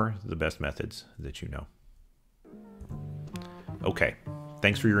ignore the best methods that you know. Okay,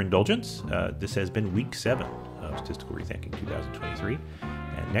 thanks for your indulgence. This has been week 7 of Statistical Rethinking 2023.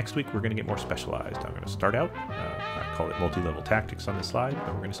 And next week, we're going to get more specialized. I'm going to start out, I call it multi-level tactics on this slide,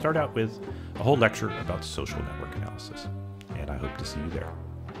 but we're going to start out with a whole lecture about social network analysis. And I hope to see you there.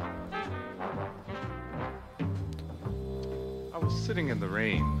 I was sitting in the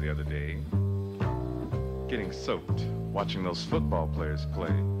rain the other day, getting soaked, watching those football players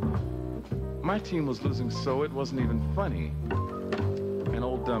play. My team was losing, so it wasn't even funny. And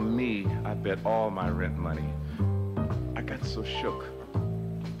old dumb me, I bet all my rent money. I got so shook,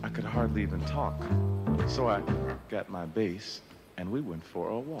 I could hardly even talk. So I got my bass, and we went for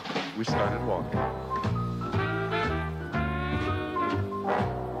a walk. We started walking.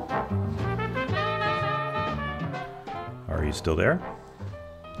 Are you still there?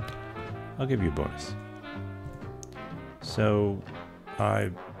 I'll give you a bonus. So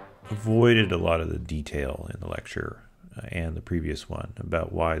I avoided a lot of the detail in the lecture and the previous one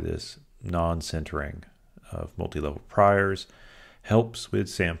about why this non-centering of multi-level priors helps with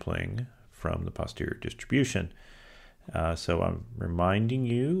sampling from the posterior distribution. So I'm reminding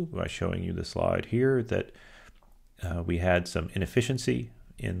you by showing you the slide here that we had some inefficiency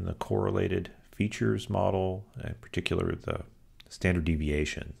in the correlated features model, in particular the standard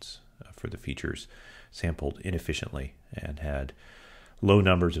deviations for the features sampled inefficiently and had low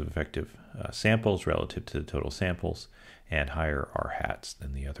numbers of effective samples relative to the total samples and higher R hats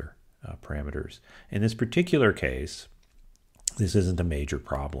than the other parameters. In this particular case, this isn't a major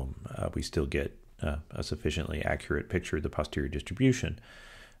problem. We still get a sufficiently accurate picture of the posterior distribution.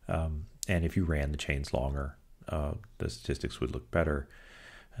 And if you ran the chains longer, the statistics would look better.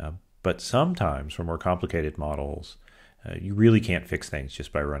 But sometimes for more complicated models, you really can't fix things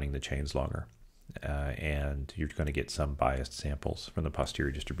just by running the chains longer. And you're going to get some biased samples from the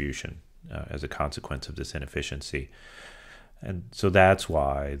posterior distribution as a consequence of this inefficiency. And so that's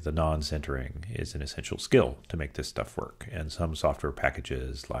why the non-centering is an essential skill to make this stuff work. And some software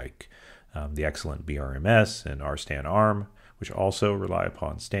packages like the excellent BRMS and RStan-ARM, which also rely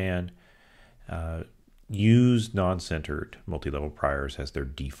upon STAN, use non-centered multi-level priors as their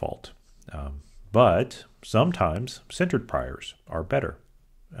default. But sometimes centered priors are better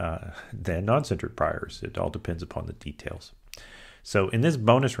than non-centered priors. It all depends upon the details. So in this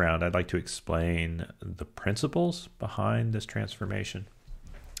bonus round, I'd like to explain the principles behind this transformation,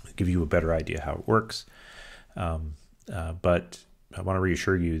 give you a better idea how it works. But I want to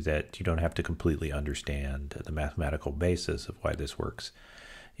reassure you that you don't have to completely understand the mathematical basis of why this works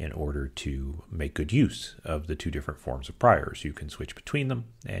in order to make good use of the two different forms of priors. You can switch between them,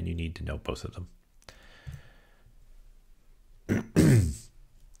 and you need to know both of them.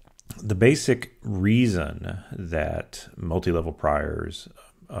 The basic reason that multi-level priors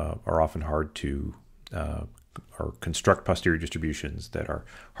are often hard to or construct posterior distributions that are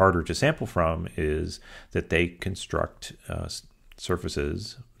harder to sample from is that they construct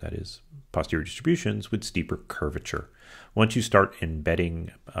surfaces, that is, posterior distributions, with steeper curvature. Once you start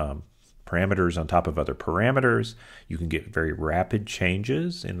embedding parameters on top of other parameters, you can get very rapid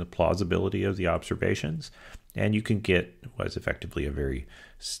changes in the plausibility of the observations, and you can get what is effectively a very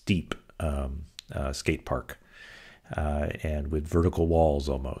steep skate park, and with vertical walls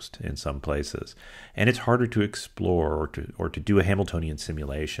almost in some places. And it's harder to explore or to do a Hamiltonian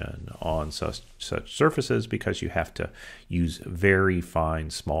simulation on such surfaces because you have to use very fine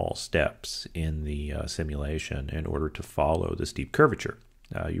small steps in the simulation in order to follow the steep curvature.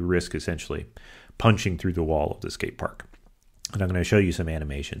 You risk essentially punching through the wall of the skate park. And I'm going to show you some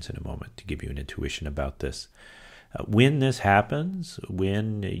animations in a moment to give you an intuition about this. When this happens,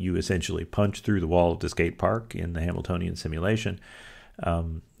 when you essentially punch through the wall of the skate park in the Hamiltonian simulation,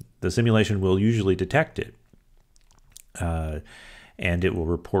 the simulation will usually detect it. And it will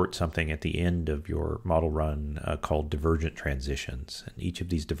report something at the end of your model run called divergent transitions. And each of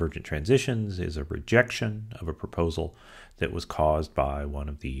these divergent transitions is a rejection of a proposal that was caused by one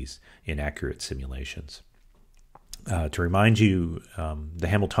of these inaccurate simulations. To remind you, the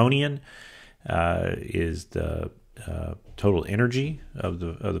Hamiltonian is the total energy of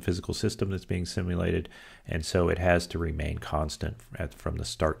the physical system that's being simulated, and so it has to remain constant from the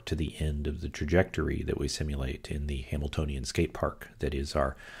start to the end of the trajectory that we simulate in the Hamiltonian skate park, that is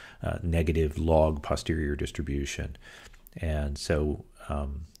our negative log posterior distribution. And so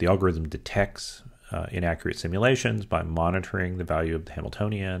the algorithm detects inaccurate simulations by monitoring the value of the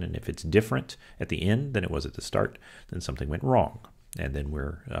Hamiltonian, and if it's different at the end than it was at the start, then something went wrong, and then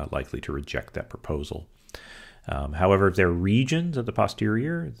we're likely to reject that proposal. However, if there are regions of the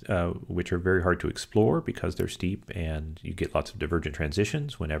posterior which are very hard to explore because they're steep and you get lots of divergent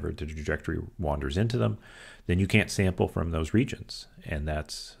transitions whenever the trajectory wanders into them, then you can't sample from those regions, and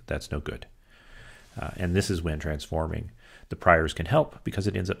that's no good. And this is when transforming the priors can help, because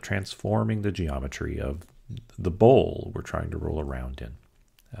it ends up transforming the geometry of the bowl we're trying to roll around in.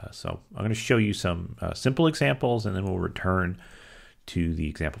 So I'm going to show you some simple examples, and then we'll return to the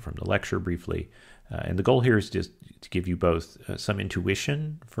example from the lecture briefly. And the goal here is just to give you both some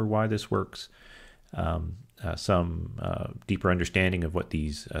intuition for why this works, some deeper understanding of what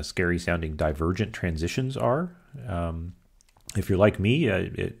these scary-sounding divergent transitions are. If you're like me,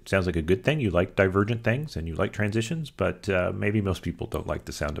 it sounds like a good thing. You like divergent things and you like transitions, but maybe most people don't like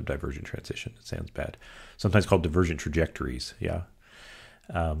the sound of divergent transition. It sounds bad. Sometimes called divergent trajectories, yeah.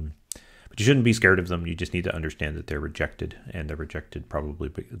 But you shouldn't be scared of them. You just need to understand that they're rejected, and they're rejected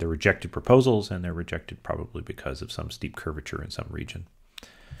proposals, and they're rejected probably because of some steep curvature in some region.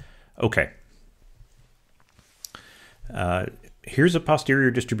 Okay. Here's a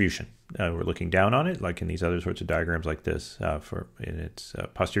posterior distribution. We're looking down on it, like in these other sorts of diagrams like this, in its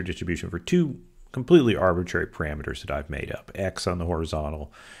posterior distribution for two completely arbitrary parameters that I've made up, x on the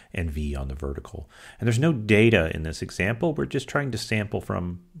horizontal and v on the vertical. And there's no data in this example. We're just trying to sample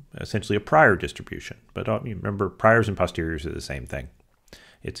from essentially a prior distribution. But remember, priors and posteriors are the same thing.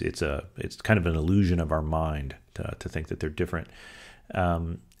 It's kind of an illusion of our mind to think that they're different.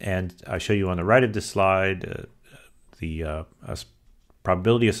 And I show you on the right of this slide the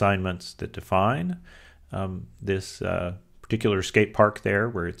probability assignments that define this particular skate park there,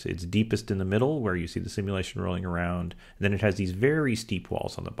 where it's deepest in the middle, where you see the simulation rolling around. And then it has these very steep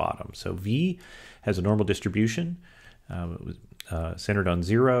walls on the bottom. So V has a normal distribution centered on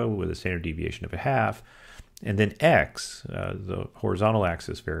 0 with a standard deviation of 0.5. And then X, the horizontal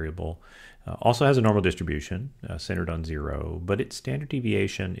axis variable, also has a normal distribution centered on 0, but its standard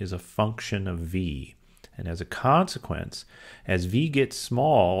deviation is a function of V. And as a consequence, as V gets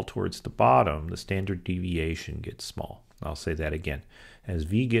small towards the bottom, the standard deviation gets small. I'll say that again. As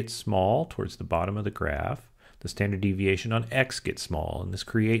V gets small towards the bottom of the graph, the standard deviation on X gets small, and this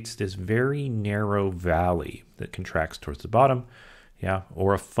creates this very narrow valley that contracts towards the bottom,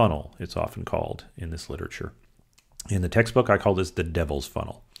 or a funnel, it's often called in this literature. In the textbook, I call this the devil's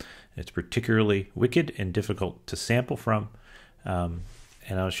funnel. It's particularly wicked and difficult to sample from, and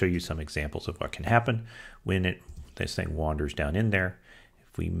I'll show you some examples of what can happen when this thing wanders down in there.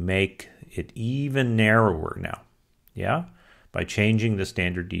 If we make it even narrower now, by changing the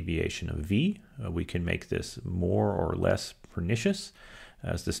standard deviation of V, we can make this more or less pernicious.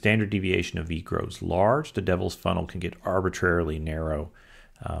 As the standard deviation of V grows large, the devil's funnel can get arbitrarily narrow,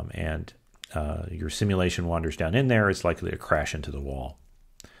 and your simulation wanders down in there. It's likely to crash into the wall.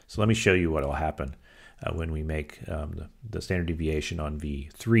 So let me show you what will happen when we make the standard deviation on V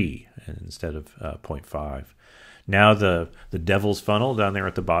 3 instead of 0.5. Now the devil's funnel down there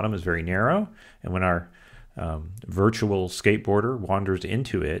at the bottom is very narrow, and when our virtual skateboarder wanders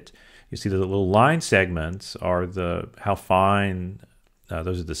into it, you see the little line segments are how fine,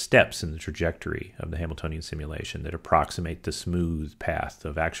 those are the steps in the trajectory of the Hamiltonian simulation that approximate the smooth path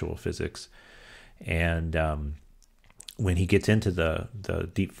of actual physics. And when he gets into the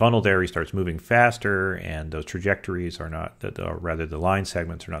deep funnel there, he starts moving faster, and those trajectories are not, or rather the line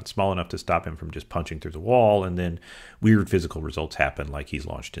segments are not small enough to stop him from just punching through the wall, and then weird physical results happen, like he's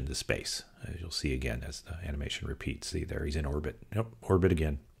launched into space, as you'll see again as the animation repeats. See there, he's in orbit. Yep, orbit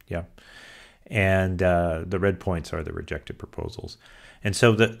again. Yeah. And the red points are the rejected proposals. And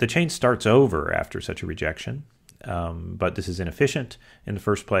so the chain starts over after such a rejection. But this is inefficient in the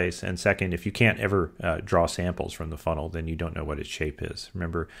first place. And second, if you can't ever draw samples from the funnel, then you don't know what its shape is.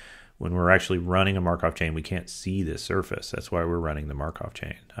 Remember, when we're actually running a Markov chain, we can't see the surface. That's why we're running the Markov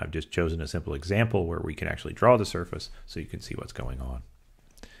chain. I've just chosen a simple example where we can actually draw the surface so you can see what's going on.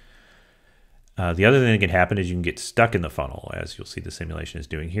 The other thing that can happen is you can get stuck in the funnel, as you'll see the simulation is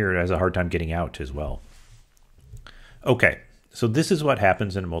doing here. It has a hard time getting out as well. Okay. So this is what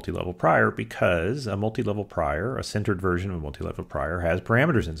happens in a multi-level prior, because a multi-level prior, a centered version of a multi-level prior, has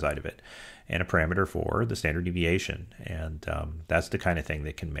parameters inside of it, and a parameter for the standard deviation. And that's the kind of thing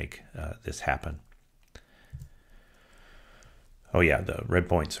that can make this happen. Oh yeah, the red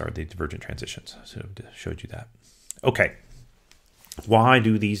points are the divergent transitions. So I showed you that. Okay, why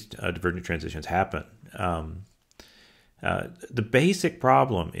do these divergent transitions happen? The basic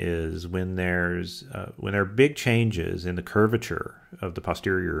problem is when there are big changes in the curvature of the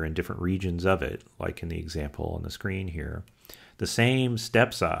posterior in different regions of it, like in the example on the screen here, the same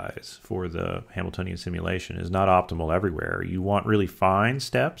step size for the Hamiltonian simulation is not optimal everywhere. You want really fine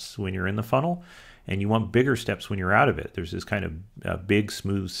steps when you're in the funnel, and you want bigger steps when you're out of it. There's this kind of big,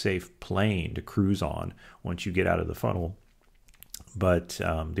 smooth, safe plane to cruise on once you get out of the funnel. But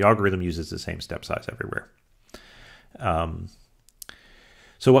the algorithm uses the same step size everywhere.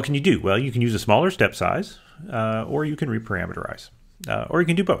 So what can you do? Well, you can use a smaller step size, or you can reparameterize, or you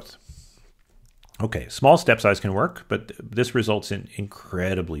can do both. Okay, small step size can work, but this results in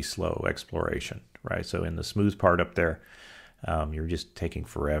incredibly slow exploration, right? So in the smooth part up there, you're just taking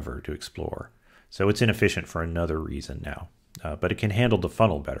forever to explore. So it's inefficient for another reason now, but it can handle the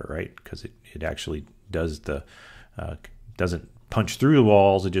funnel better, right? Because it actually does doesn't punch through the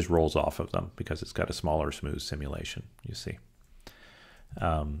walls, it just rolls off of them because it's got a smaller, smooth simulation, you see.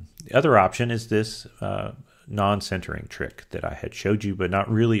 The other option is this non-centering trick that I had showed you, but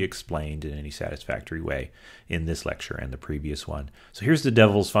not really explained in any satisfactory way in this lecture and the previous one. So here's the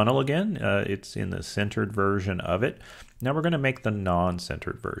devil's funnel again. It's in the centered version of it. Now we're going to make the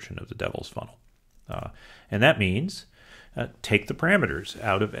non-centered version of the devil's funnel. And that means take the parameters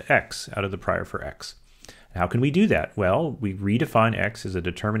out of x, out of the prior for x. How can we do that? Well, we redefine x as a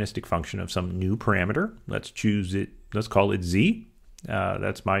deterministic function of some new parameter. Let's choose it. Let's call it z.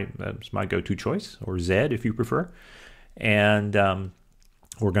 That's my go-to choice, or Z if you prefer. And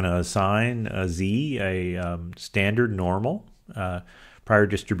we're going to assign Z a standard normal prior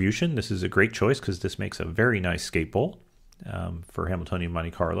distribution. This is a great choice because this makes a very nice skate bowl for Hamiltonian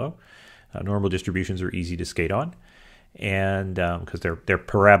Monte Carlo. Normal distributions are easy to skate on, and because they're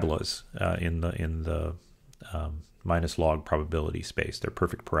parabolas in the minus log probability space. They're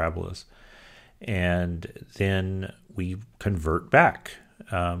perfect parabolas. And then we convert back.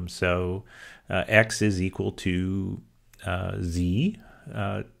 So x is equal to z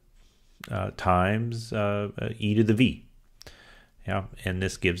times e to the v. Yeah, and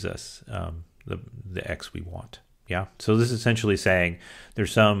this gives us the x we want. Yeah, so this is essentially saying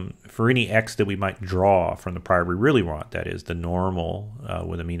there's for any x that we might draw from the prior we really want, that is the normal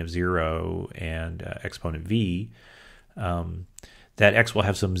with a mean of 0 and exponent v, that x will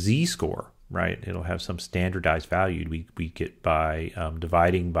have some z-score, right? It'll have some standardized value we get by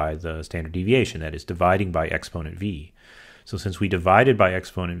dividing by the standard deviation, that is dividing by exponent v. So since we divided by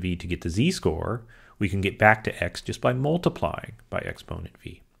exponent v to get the z-score, we can get back to x just by multiplying by exponent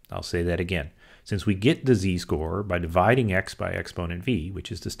v. I'll say that again. Since we get the z-score by dividing x by exponent v,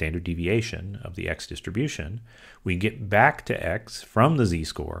 which is the standard deviation of the x distribution, we get back to x from the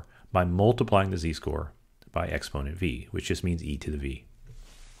z-score by multiplying the z-score by exponent v, which just means e to the v.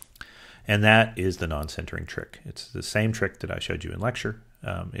 And that is the non-centering trick. It's the same trick that I showed you in lecture.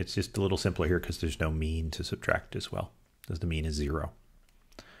 It's just a little simpler here because there's no mean to subtract as well, because the mean is 0.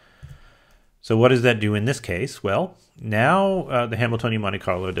 So what does that do in this case? Well, now the Hamiltonian Monte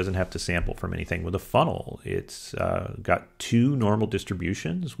Carlo doesn't have to sample from anything with a funnel. It's got two normal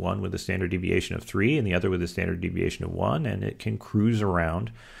distributions, one with a standard deviation of 3 and the other with a standard deviation of 1, and it can cruise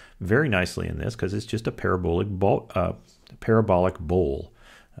around very nicely in this because it's just a parabolic bowl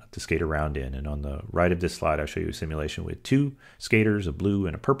to skate around in. And on the right of this slide, I'll show you a simulation with two skaters, a blue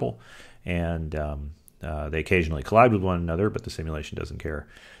and a purple, and they occasionally collide with one another, but the simulation doesn't care.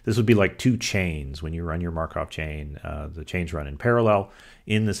 This would be like two chains. When you run your Markov chain, the chains run in parallel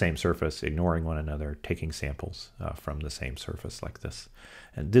in the same surface, ignoring one another, taking samples from the same surface like this.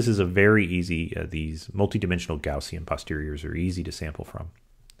 And this is a very easy, these multidimensional Gaussian posteriors are easy to sample from.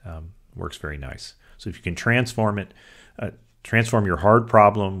 Works very nice. So if you can transform it, transform your hard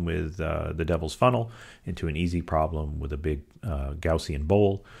problem with the devil's funnel into an easy problem with a big Gaussian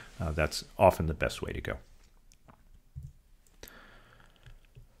bowl, that's often the best way to go.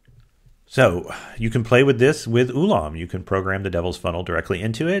 So you can play with this with Ulam. You can program the devil's funnel directly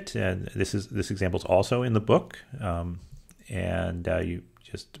into it, and this example is also in the book. You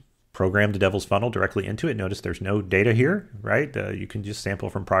just program the devil's funnel directly into it. Notice there's no data here, right? You can just sample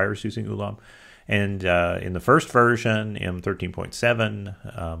from priors using Ulam. And in the first version,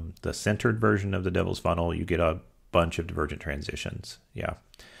 M13.7, the centered version of the devil's funnel, you get a bunch of divergent transitions. Yeah.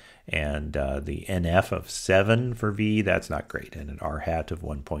 And the NF of 7 for V, that's not great. And an R hat of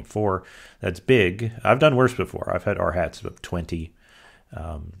 1.4, that's big. I've done worse before. I've had R hats of 20.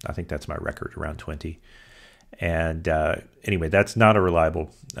 I think that's my record, around 20. And anyway, that's not a reliable,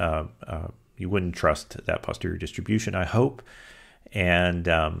 you wouldn't trust that posterior distribution, I hope. And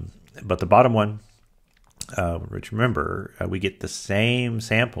but the bottom one, which remember, we get the same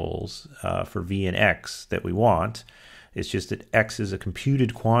samples for V and X that we want. It's just that X is a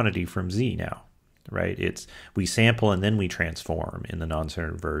computed quantity from Z now, right? We sample and then we transform in the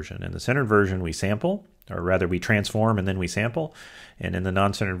non-centered version. In the centered version, we sample, or rather we transform and then we sample. And in the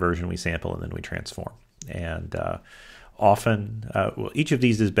non-centered version, we sample and then we transform. And often, well, each of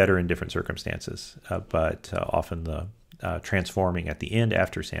these is better in different circumstances, but often the transforming at the end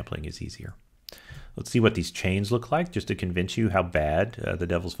after sampling is easier. Let's see what these chains look like, just to convince you how bad the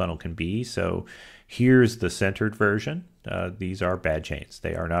devil's funnel can be. So here's the centered version. These are bad chains.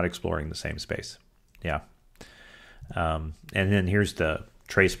 They are not exploring the same space. Yeah. And then here's the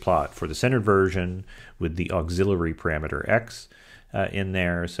trace plot for the centered version with the auxiliary parameter x in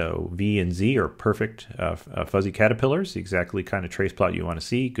there. So V and Z are perfect fuzzy caterpillars, exactly kind of trace plot you want to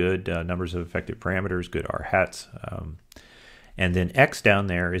see. Good numbers of effective parameters, good R hats. And then X down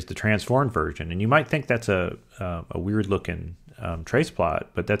there is the transformed version. And you might think that's a weird looking trace plot,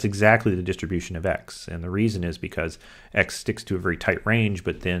 but that's exactly the distribution of X. And the reason is because X sticks to a very tight range,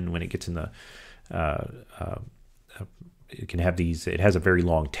 but then when it gets in the, it can have these, it has a very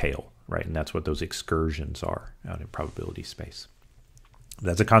long tail, right? And that's what those excursions are out in probability space.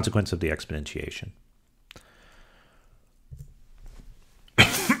 That's a consequence of the exponentiation.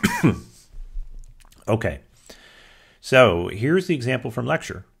 Okay. So here's the example from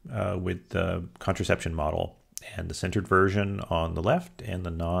lecture with the contraception model. and the centered version on the left and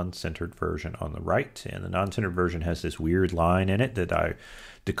the non-centered version on the right. And the non-centered version has this weird line in it that I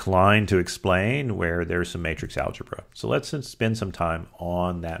decline to explain, where there's some matrix algebra. So let's spend some time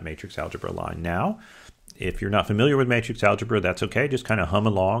on that matrix algebra line now. If you're not familiar with matrix algebra, that's okay. Just kind of hum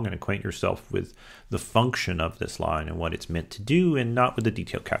along and acquaint yourself with the function of this line and what it's meant to do, and not with the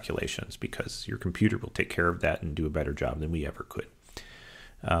detailed calculations, because your computer will take care of that and do a better job than we ever could.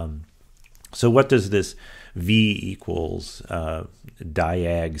 So what does this V equals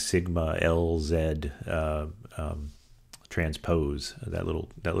diag sigma LZ transpose? That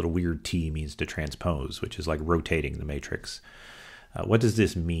little weird T means to transpose, which is like rotating the matrix. What does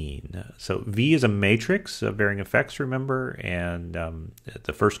this mean? So V is a matrix of varying effects, remember, and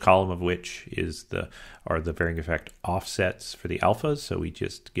the first column of which are the varying effect offsets for the alphas. So we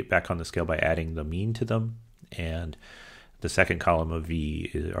just get back on the scale by adding the mean to them, and the second column of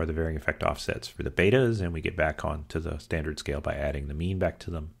V are the varying effect offsets for the betas, and we get back onto the standard scale by adding the mean back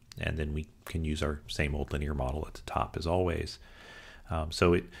to them, and then we can use our same old linear model at the top as always.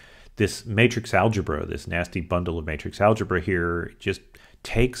 This matrix algebra, this nasty bundle of matrix algebra here, just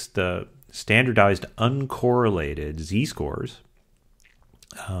takes the standardized uncorrelated z-scores,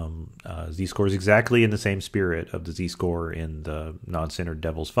 z-scores exactly in the same spirit of the z-score in the non-centered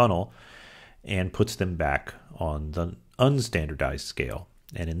devil's funnel, and puts them back on the unstandardized scale.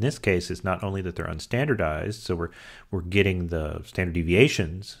 And in this case, it's not only that they're unstandardized, so we're getting the standard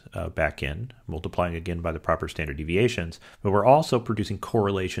deviations back in, multiplying again by the proper standard deviations, but we're also producing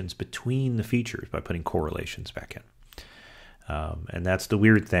correlations between the features by putting correlations back in. And that's the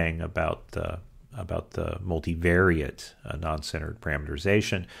weird thing about the multivariate non-centered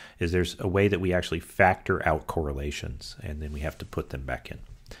parameterization, is there's a way that we actually factor out correlations, and then we have to put them back in.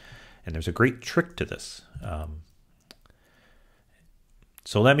 And there's a great trick to this.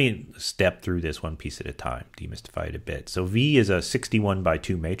 So let me step through this one piece at a time, demystify it a bit. So V is a 61 by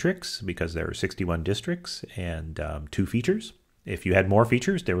 2 matrix because there are 61 districts and 2 features. If you had more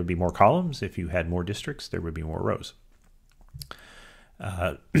features, there would be more columns. If you had more districts, there would be more rows.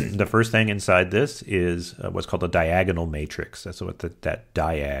 The first thing inside this is what's called a diagonal matrix. That's what that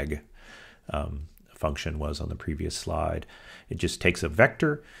diag function was on the previous slide. It just takes a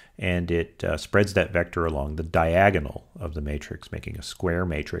vector and it spreads that vector along the diagonal of the matrix, making a square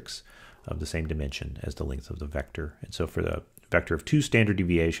matrix of the same dimension as the length of the vector. And so for the vector of 2 standard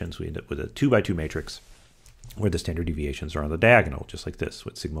deviations, we end up with a 2 by 2 matrix where the standard deviations are on the diagonal, just like this,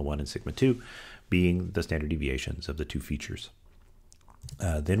 with sigma 1 and sigma 2 being the standard deviations of the 2 features.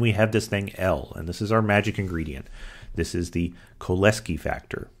 Then we have this thing L, and this is our magic ingredient. This is the Cholesky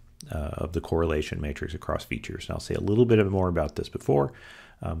factor of the correlation matrix across features. And I'll say a little bit more about this before,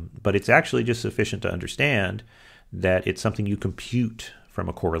 but it's actually just sufficient to understand that it's something you compute from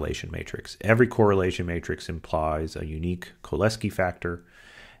a correlation matrix. Every correlation matrix implies a unique Cholesky factor,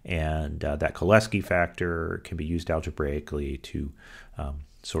 and that Cholesky factor can be used algebraically to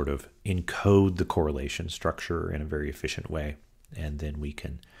sort of encode the correlation structure in a very efficient way. And then we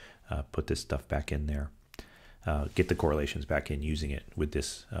can put this stuff back in there, get the correlations back in using it with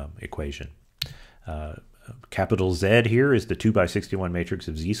this equation. Capital Z here is the 2 by 61 matrix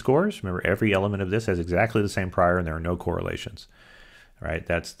of z-scores. Remember, every element of this has exactly the same prior and there are no correlations. Right?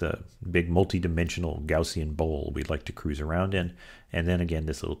 That's the big multi-dimensional Gaussian bowl we'd like to cruise around in. And then again,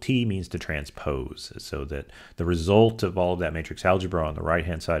 this little t means to transpose, so that the result of all of that matrix algebra on the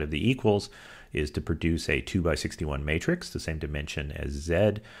right-hand side of the equals is to produce a 2 by 61 matrix, the same dimension as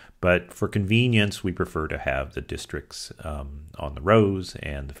Z. But for convenience, we prefer to have the districts on the rows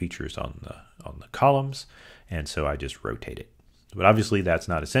and the features on the columns. And so I just rotate it. But obviously that's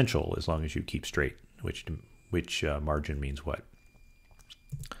not essential as long as you keep straight which margin means what.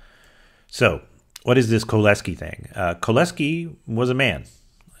 So what is this Cholesky thing? Cholesky was a man,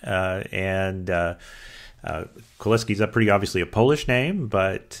 and Cholesky's pretty obviously a Polish name,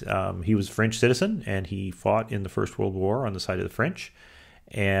 but he was a French citizen, and he fought in the First World War on the side of the French.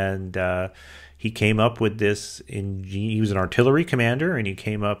 And he came up with this, he was an artillery commander, and he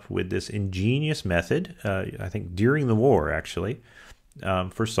came up with this ingenious method, I think during the war actually,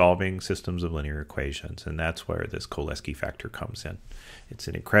 for solving systems of linear equations. And that's where this Cholesky factor comes in. It's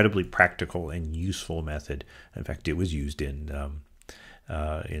an incredibly practical and useful method. In fact, it was used in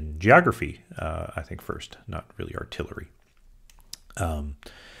geography, I think first, not really artillery.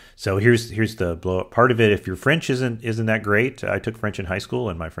 So here's the blow up part of it. If your French isn't that great, I took French in high school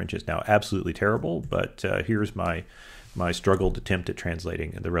and my French is now absolutely terrible. But here's my struggled attempt at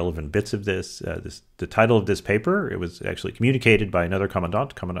translating the relevant bits of this. The title of this paper, it was actually communicated by another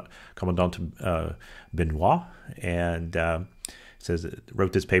commandant Benoit, and says,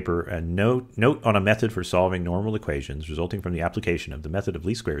 wrote this paper, a note on a method for solving normal equations resulting from the application of the method of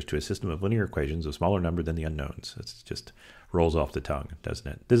least squares to a system of linear equations of smaller number than the unknowns. It just rolls off the tongue, doesn't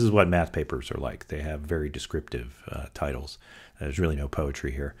it? This is what math papers are like. They have very descriptive titles. There's really no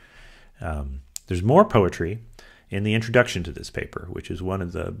poetry here. There's more poetry in the introduction to this paper, which is one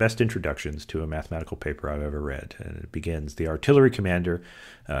of the best introductions to a mathematical paper I've ever read. And it begins, the artillery commander,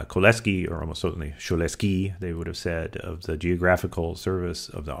 Cholesky, or almost certainly Cholesky, they would have said, of the geographical service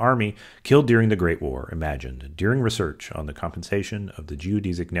of the army, killed during the Great War, imagined, during research on the compensation of the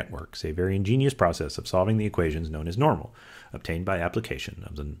geodesic networks, a very ingenious process of solving the equations known as normal, obtained by application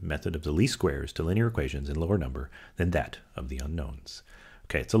of the method of the least squares to linear equations in lower number than that of the unknowns.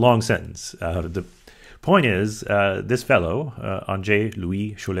 Okay, it's a long sentence. The point is, this fellow, André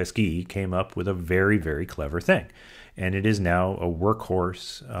Louis Cholesky, came up with a very, very clever thing. And it is now a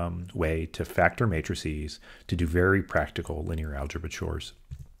workhorse way to factor matrices, to do very practical linear algebra chores.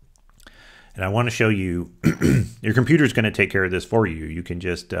 And I want to show you, your computer's going to take care of this for you. You can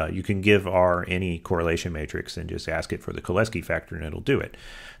just, you can give R any correlation matrix and just ask it for the Cholesky factor and it'll do it.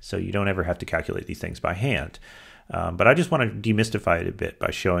 So you don't ever have to calculate these things by hand. But I just want to demystify it a bit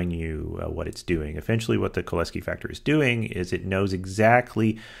by showing you what it's doing. Essentially, what the Cholesky factor is doing is it knows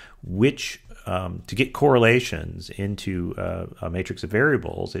exactly which, to get correlations into a matrix of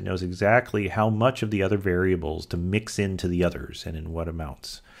variables, it knows exactly how much of the other variables to mix into the others and in what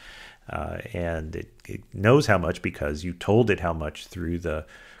amounts. And it knows how much because you told it how much through the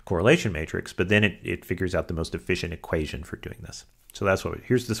correlation matrix, but then it figures out the most efficient equation for doing this. So that's what,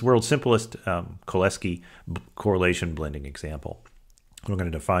 here's this world's simplest Cholesky correlation blending example. We're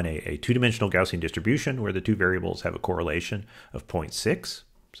going to define a two-dimensional Gaussian distribution where the two variables have a correlation of 0.6.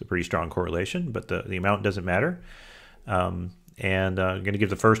 It's a pretty strong correlation, but the amount doesn't matter. And I'm going to give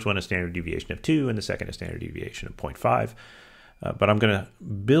the first one a standard deviation of 2 and the second a standard deviation of 0.5. But I'm going to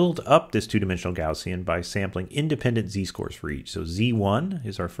build up this two-dimensional Gaussian by sampling independent z-scores for each. So z1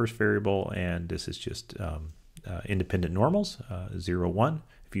 is our first variable, and this is just independent normals, 0, 1.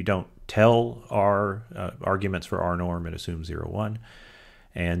 If you don't tell R arguments for R norm, it assumes 0, 1.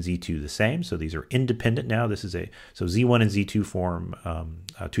 And z2 the same. So these are independent now. This is so z1 and z2 form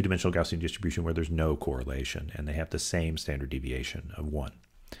a two-dimensional Gaussian distribution where there's no correlation, and they have the same standard deviation of 1.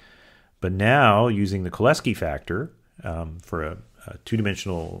 But now, using the Cholesky factor, for a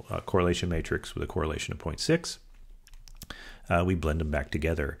two-dimensional correlation matrix with a correlation of 0.6, we blend them back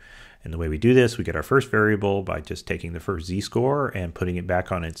together. And the way we do this, we get our first variable by just taking the first z-score and putting it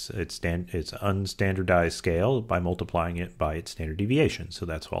back on its unstandardized scale by multiplying it by its standard deviation. So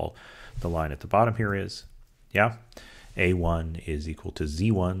that's all the line at the bottom here is. Yeah, A1 is equal to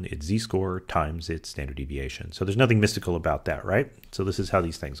Z1, its z-score, times its standard deviation. So there's nothing mystical about that, right? So this is how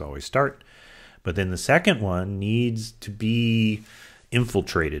these things always start. But then the second one needs to be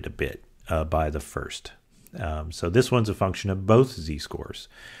infiltrated a bit by the first. So this one's a function of both z-scores.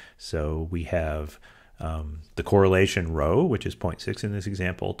 So we have the correlation rho, which is 0.6 in this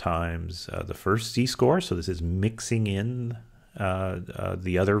example, times the first z-score. So this is mixing in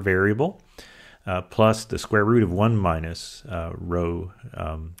the other variable, plus the square root of 1 minus rho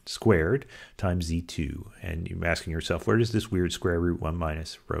squared times z2. And you're asking yourself, where does this weird square root 1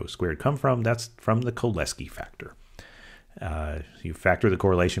 minus rho squared come from? That's from the Cholesky factor. You factor the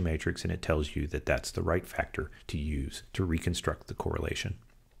correlation matrix, and it tells you that that's the right factor to use to reconstruct the correlation.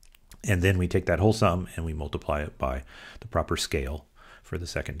 And then we take that whole sum and we multiply it by the proper scale for the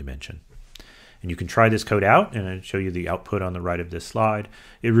second dimension. And you can try this code out, and I'll show you the output on the right of this slide.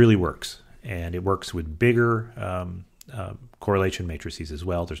 It really works, and it works with bigger correlation matrices as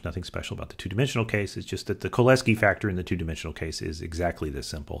well. There's nothing special about the two-dimensional case. It's just that the Cholesky factor in the two-dimensional case is exactly this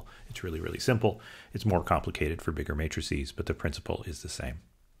simple. It's really, really simple. It's more complicated for bigger matrices, but the principle is the same.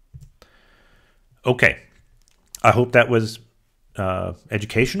 Okay, I hope that was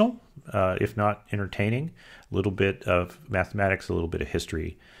educational, if not entertaining. A little bit of mathematics, a little bit of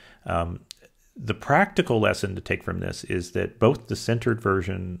history. The practical lesson to take from this is that both the centered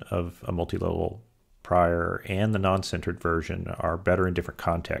version of a multi-level prior and the non-centered version are better in different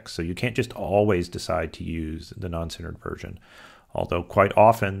contexts. So you can't just always decide to use the non-centered version, although quite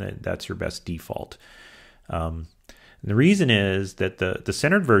often that's your best default. And the reason is that the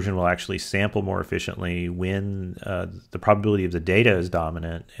centered version will actually sample more efficiently when the probability of the data is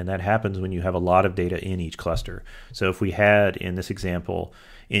dominant, and that happens when you have a lot of data in each cluster. So if we had, in this example,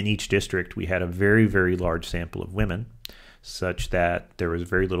 in each district, we had a very, very large sample of women, such that there was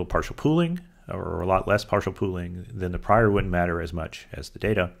very little partial pooling, or a lot less partial pooling, then the prior wouldn't matter as much as the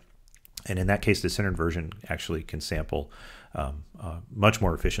data. And in that case, the centered version actually can sample much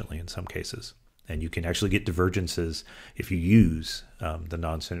more efficiently in some cases. And you can actually get divergences if you use the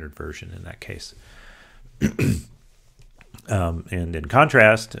non-centered version in that case. And in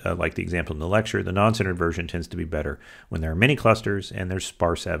contrast, like the example in the lecture, the non-centered version tends to be better when there are many clusters and there's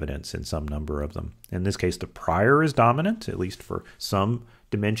sparse evidence in some number of them. In this case, the prior is dominant, at least for some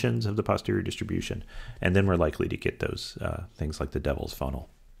dimensions of the posterior distribution, and then we're likely to get those things like the devil's funnel.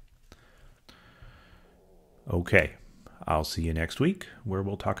 Okay, I'll see you next week where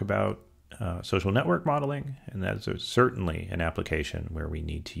we'll talk about social network modeling, and that's certainly an application where we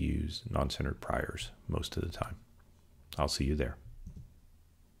need to use non-centered priors most of the time. I'll see you there.